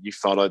moment. You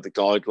follow the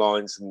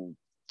guidelines and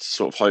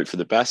sort of hope for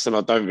the best. And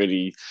I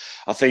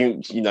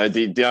think,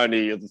 the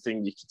only other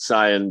thing you could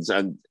say,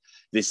 and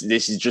this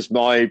is just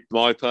my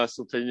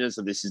personal opinion,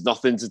 so this is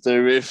nothing to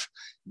do with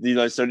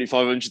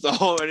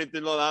 7,500 or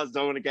anything like that. I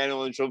don't want to get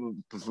anyone in trouble.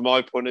 But from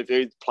my point of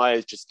view, the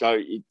players just go.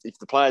 If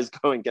the players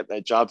go and get their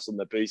jabs and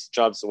their booster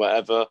jabs or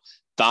whatever,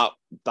 that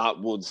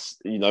would,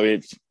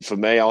 for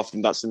me, I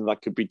think that's something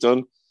that could be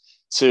done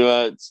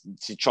to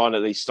try and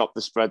at least stop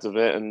the spread of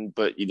it.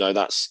 But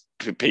that's,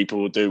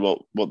 people will do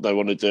what they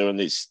want to do, and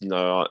it's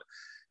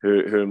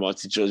who am I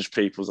to judge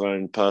people's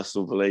own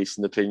personal beliefs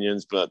and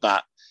opinions? But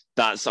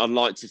that's I'd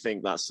like to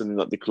think that's something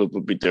that the club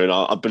would be doing.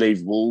 I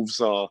believe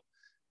Wolves are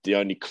the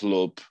only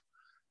club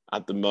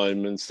at the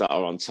moment that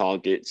are on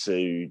target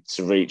to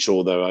reach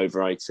all their over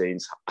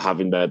 18s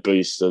having their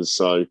boosters.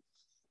 So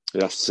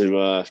You have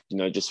to,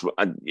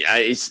 yeah,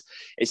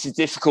 it's a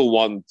difficult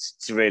one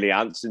to really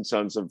answer in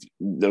terms of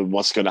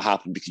what's going to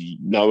happen, because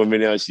no one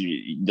really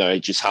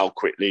knows, just how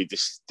quickly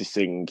this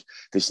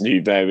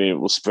new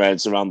variant will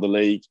spread around the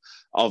league.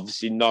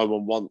 Obviously, no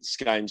one wants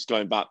games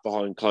going back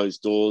behind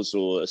closed doors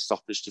or a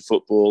stoppage to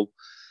football.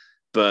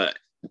 But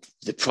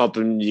the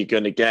problem you're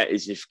going to get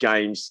is if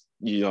games,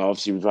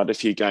 obviously we've had a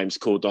few games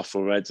called off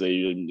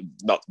already, and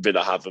not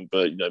Villa haven't,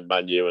 but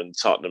Man U and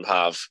Tottenham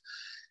have.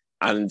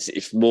 And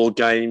if more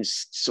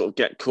games sort of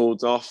get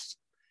called off,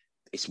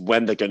 it's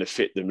when they're going to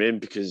fit them in,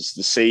 because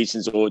the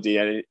season's already,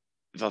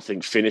 I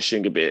think,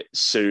 finishing a bit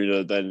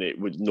sooner than it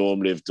would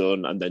normally have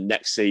done. And then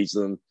next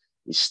season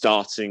is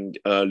starting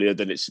earlier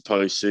than it's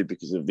supposed to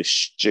because of this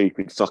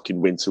stupid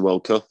fucking Winter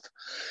World Cup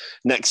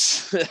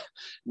next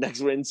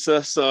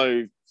winter.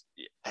 So,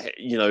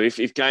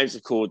 if games are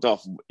called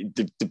off,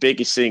 the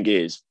biggest thing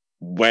is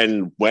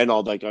when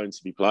are they going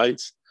to be played?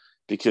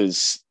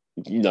 Because,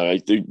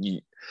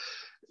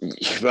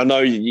 I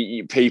know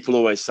people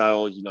always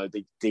say,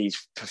 they're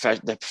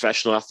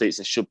professional athletes,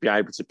 they should be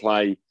able to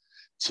play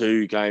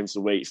 2 games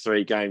a week,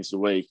 3 games a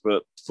week.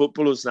 But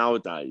footballers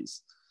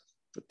nowadays,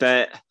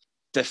 they're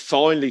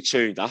finely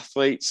tuned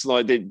athletes.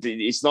 Like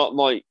it's not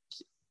like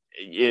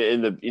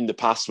in the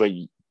past where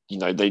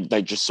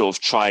they just sort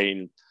of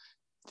train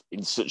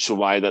in such a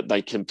way that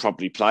they can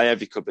probably play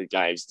every couple of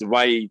games. The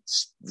way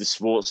the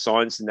sports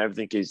science and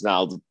everything is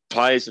now, the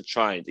players are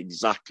trained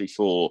exactly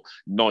for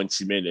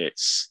 90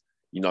 minutes.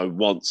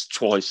 Once,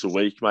 twice a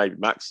week, maybe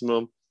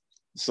maximum.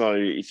 So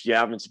if you're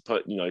having to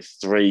put,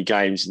 3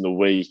 games in the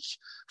week,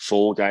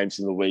 4 games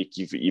in the week,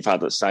 you've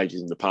had that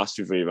stages in the past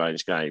with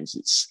rearranged games.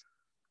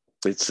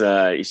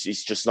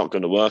 It's just not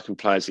going to work, and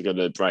players are going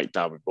to break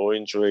down with more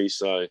injuries.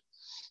 So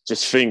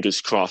just fingers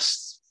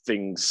crossed,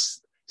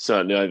 things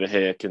certainly over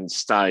here can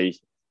stay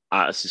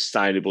at a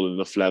sustainable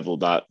enough level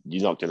that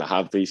you're not going to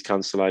have these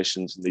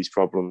cancellations and these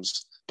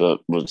problems. But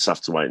we'll just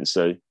have to wait and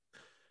see.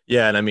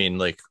 Yeah, and I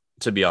mean,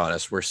 to be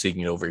honest, we're seeing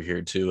it over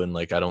here too. And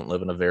I don't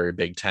live in a very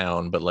big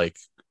town, but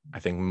I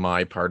think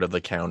my part of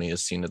the county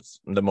has seen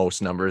the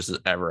most numbers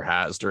it ever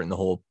has during the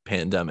whole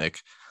pandemic.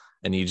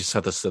 And you just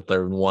have to sit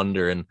there and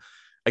wonder. And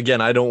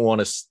again, I don't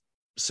want to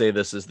say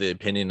this is the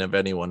opinion of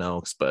anyone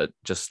else, but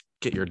just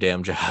get your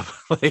damn jab.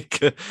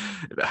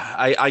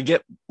 I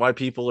get why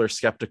people are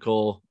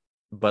skeptical,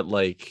 but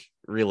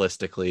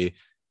realistically,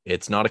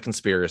 it's not a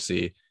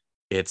conspiracy.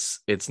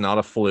 It's not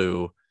a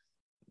flu.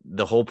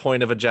 The whole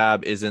point of a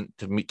jab isn't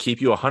to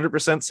keep you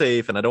 100%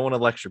 safe. And I don't want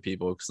to lecture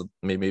people because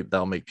maybe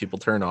that'll make people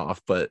turn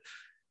off, but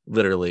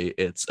literally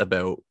it's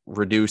about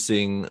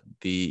reducing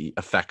the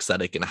effects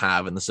that it can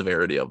have and the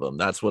severity of them.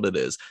 That's what it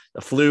is.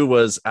 The flu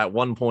was at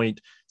one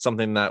point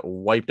something that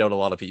wiped out a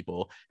lot of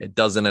people. It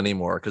doesn't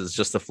anymore because it's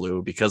just the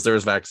flu, because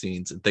there's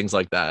vaccines and things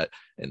like that.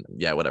 And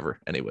yeah, whatever.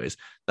 Anyways,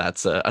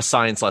 that's a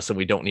science lesson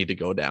we don't need to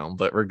go down,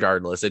 but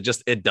regardless,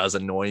 it does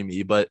annoy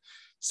me. But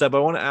Seb, I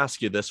want to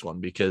ask you this one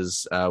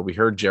because we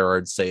heard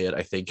Gerrard say it.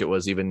 I think it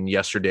was even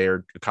yesterday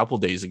or a couple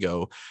of days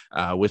ago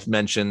with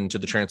mention to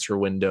the transfer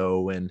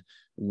window, and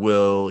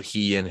will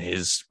he and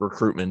his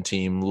recruitment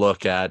team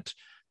look at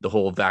the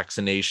whole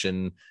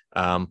vaccination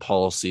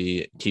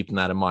policy, keeping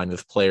that in mind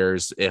with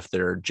players if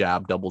they're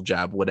jab, double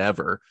jab,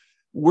 whatever.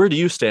 Where do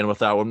you stand with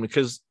that one?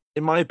 Because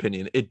in my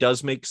opinion, it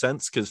does make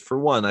sense because for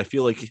one, I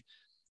feel like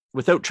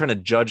without trying to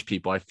judge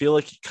people, I feel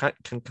like it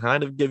can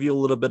kind of give you a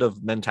little bit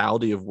of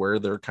mentality of where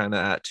they're kind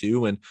of at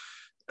too. And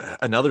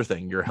another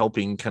thing, you're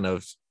helping kind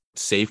of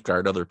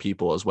safeguard other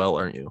people as well,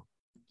 aren't you?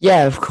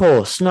 Yeah, of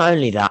course. Not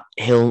only that,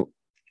 he'll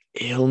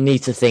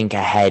need to think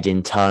ahead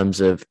in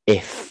terms of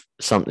if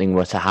something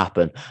were to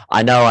happen.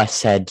 I know I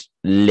said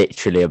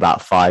literally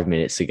about 5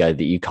 minutes ago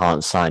that you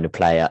can't sign a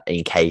player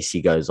in case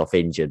he goes off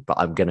injured, but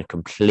I'm going to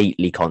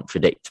completely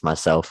contradict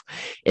myself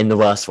in the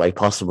worst way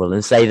possible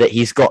and say that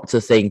he's got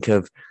to think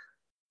of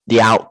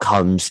the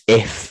outcomes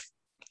if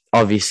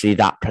obviously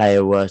that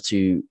player were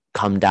to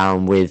come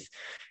down with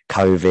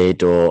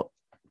COVID or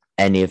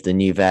any of the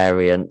new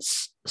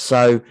variants.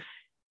 So,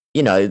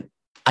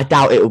 I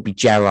doubt it will be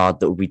Gerrard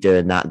that will be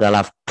doing that. They'll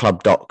have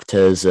club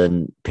doctors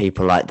and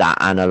people like that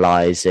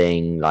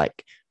analysing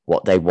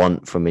what they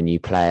want from a new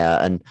player.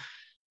 And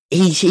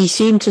he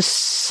seemed to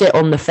sit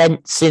on the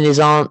fence in his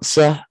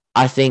answer.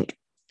 I think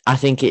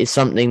it is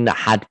something that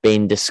had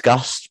been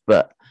discussed,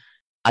 but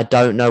I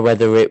don't know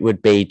whether it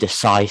would be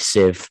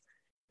decisive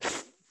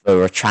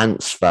for a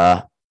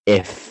transfer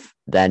if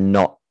they're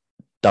not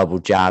double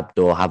jabbed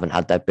or haven't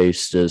had their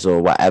boosters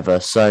or whatever.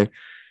 So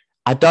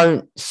I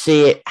don't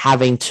see it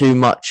having too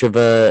much of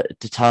a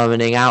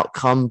determining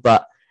outcome.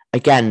 But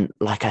again,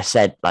 like I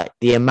said,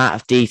 the amount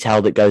of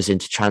detail that goes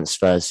into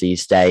transfers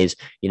these days,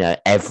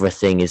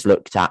 everything is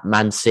looked at.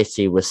 Man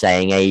City were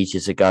saying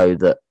ages ago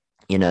that,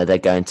 they're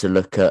going to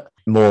look at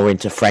more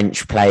into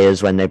French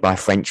players when they buy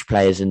French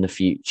players in the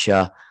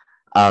future.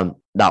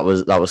 That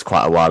was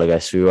quite a while ago,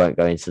 so we won't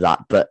go into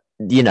that. But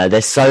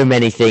there's so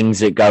many things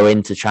that go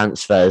into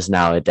transfers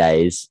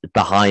nowadays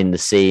behind the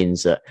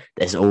scenes, that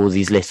there's all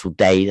these little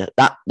data.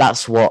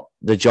 That's what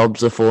the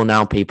jobs are for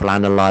now. People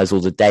analyze all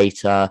the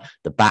data,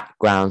 the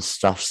background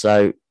stuff.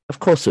 So of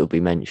course it will be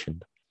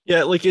mentioned.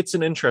 Yeah, like it's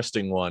an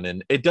interesting one,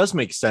 and it does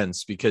make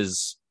sense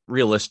because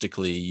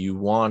realistically you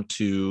want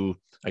to,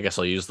 I guess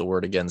I'll use the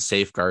word again,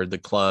 safeguard the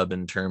club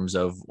in terms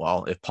of,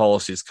 well, if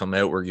policies come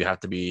out where you have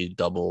to be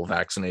double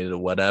vaccinated or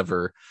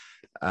whatever,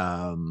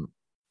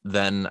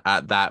 then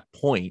at that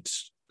point,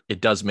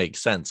 it does make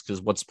sense,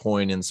 because what's the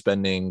point in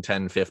spending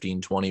 10,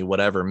 15, 20,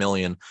 whatever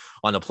million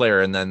on a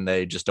player, and then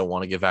they just don't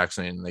want to get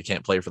vaccinated and they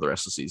can't play for the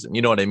rest of the season.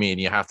 You know what I mean?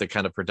 You have to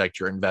kind of protect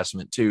your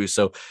investment too.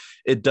 So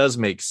it does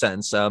make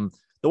sense.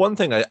 The one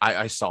thing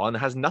I saw, and it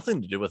has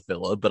nothing to do with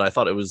Villa, but I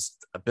thought it was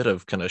a bit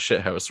of kind of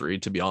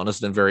shithousery, to be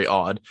honest, and very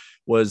odd,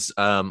 was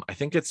I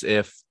think it's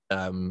if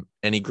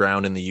any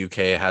ground in the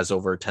UK has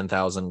over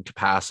 10,000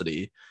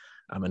 capacity,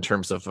 in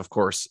terms of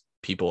course,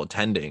 people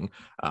attending,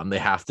 they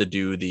have to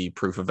do the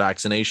proof of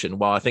vaccination.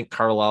 Well, I think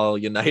Carlisle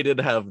United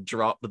have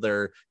dropped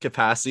their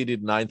capacity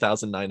to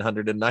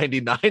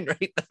 9,999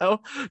 right now,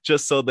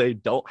 just so they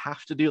don't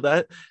have to do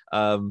that.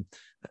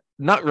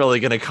 Not really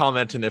going to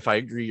comment on if I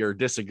agree or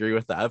disagree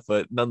with that,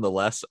 but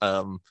nonetheless,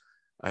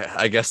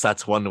 I guess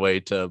that's one way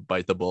to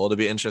bite the bullet. It'll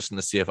be interesting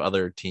to see if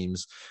other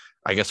teams,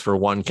 I guess, for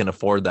one, can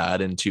afford that,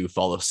 and two,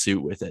 follow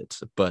suit with it.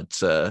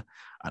 But I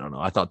don't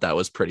know. I thought that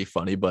was pretty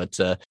funny, but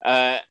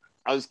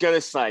I was going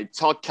to say,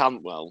 Todd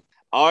Cantwell.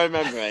 I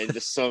remember in the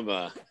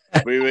summer,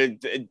 we were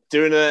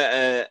doing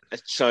a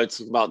show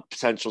talking about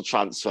potential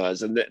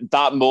transfers. And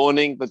that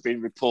morning, there'd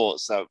been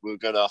reports that we were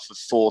going to offer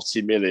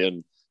 40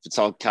 million for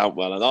Todd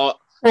Cantwell. And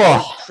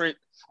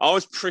I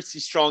was pretty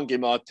strong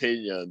in my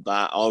opinion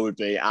that I would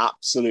be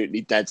absolutely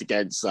dead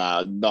against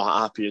that and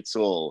not happy at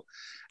all.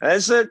 And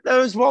there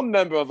was one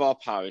member of our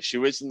parish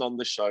who isn't on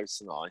the show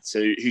tonight,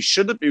 who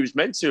was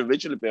meant to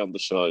originally be on the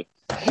show,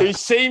 who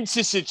seemed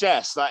to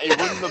suggest that it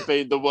wouldn't have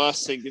been the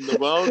worst thing in the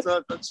world.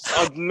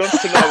 I'd love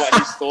to know what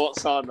his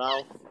thoughts are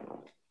now.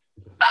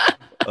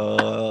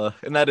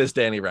 And that is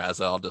Danny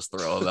Raza. I'll just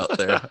throw him out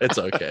there. It's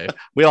okay.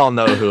 We all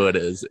know who it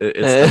is. It's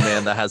the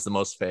man that has the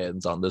most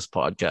fans on this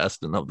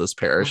podcast and of this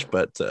parish.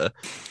 But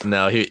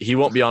no, he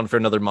won't be on for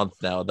another month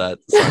now that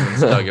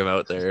Simon's dug him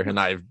out there. And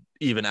I've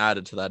even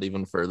added to that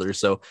even further.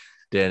 So,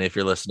 Danny, if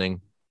you're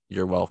listening,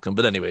 you're welcome.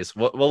 But anyways,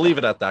 we'll leave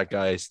it at that,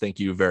 guys. Thank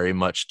you very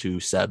much to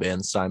Seb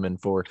and Simon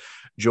for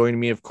joining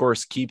me. Of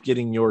course, keep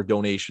getting your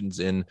donations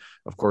in.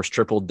 Of course,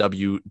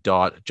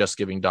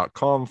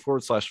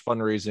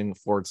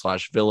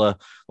 www.justgiving.com/fundraising/Villa.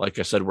 Like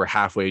I said, we're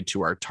halfway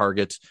to our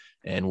target,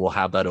 and we'll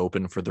have that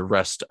open for the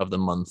rest of the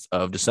month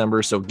of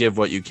December. So give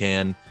what you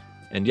can.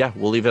 And yeah,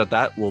 we'll leave it at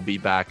that. We'll be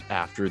back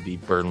after the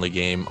Burnley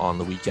game on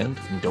the weekend.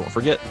 And don't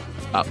forget,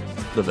 up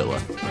the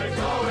Villa. We're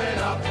going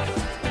up.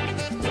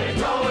 We're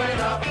going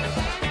up.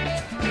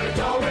 We're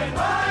going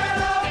right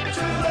up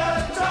to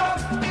the top.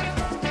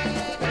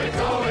 We're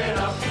going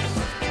up.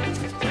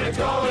 We're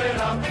going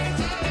up.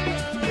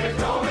 We're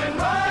going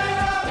right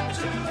up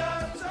to the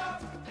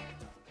top.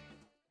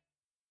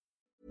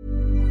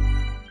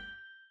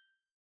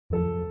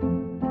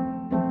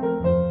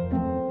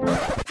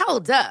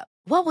 Hold up.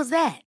 What was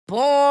that?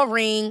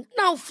 Boring.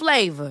 No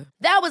flavor.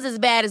 That was as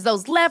bad as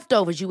those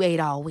leftovers you ate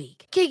all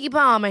week. Keke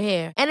Palmer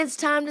here. And it's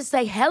time to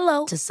say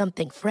hello to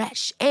something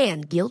fresh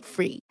and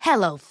guilt-free.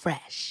 Hello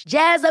Fresh.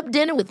 Jazz up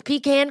dinner with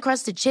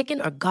pecan-crusted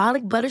chicken or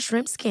garlic butter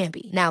shrimp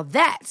scampi. Now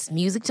that's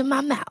music to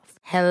my mouth.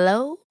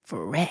 Hello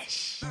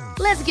Fresh.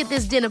 Let's get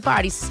this dinner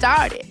party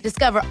started.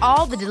 Discover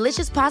all the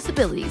delicious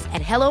possibilities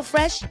at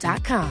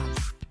HelloFresh.com.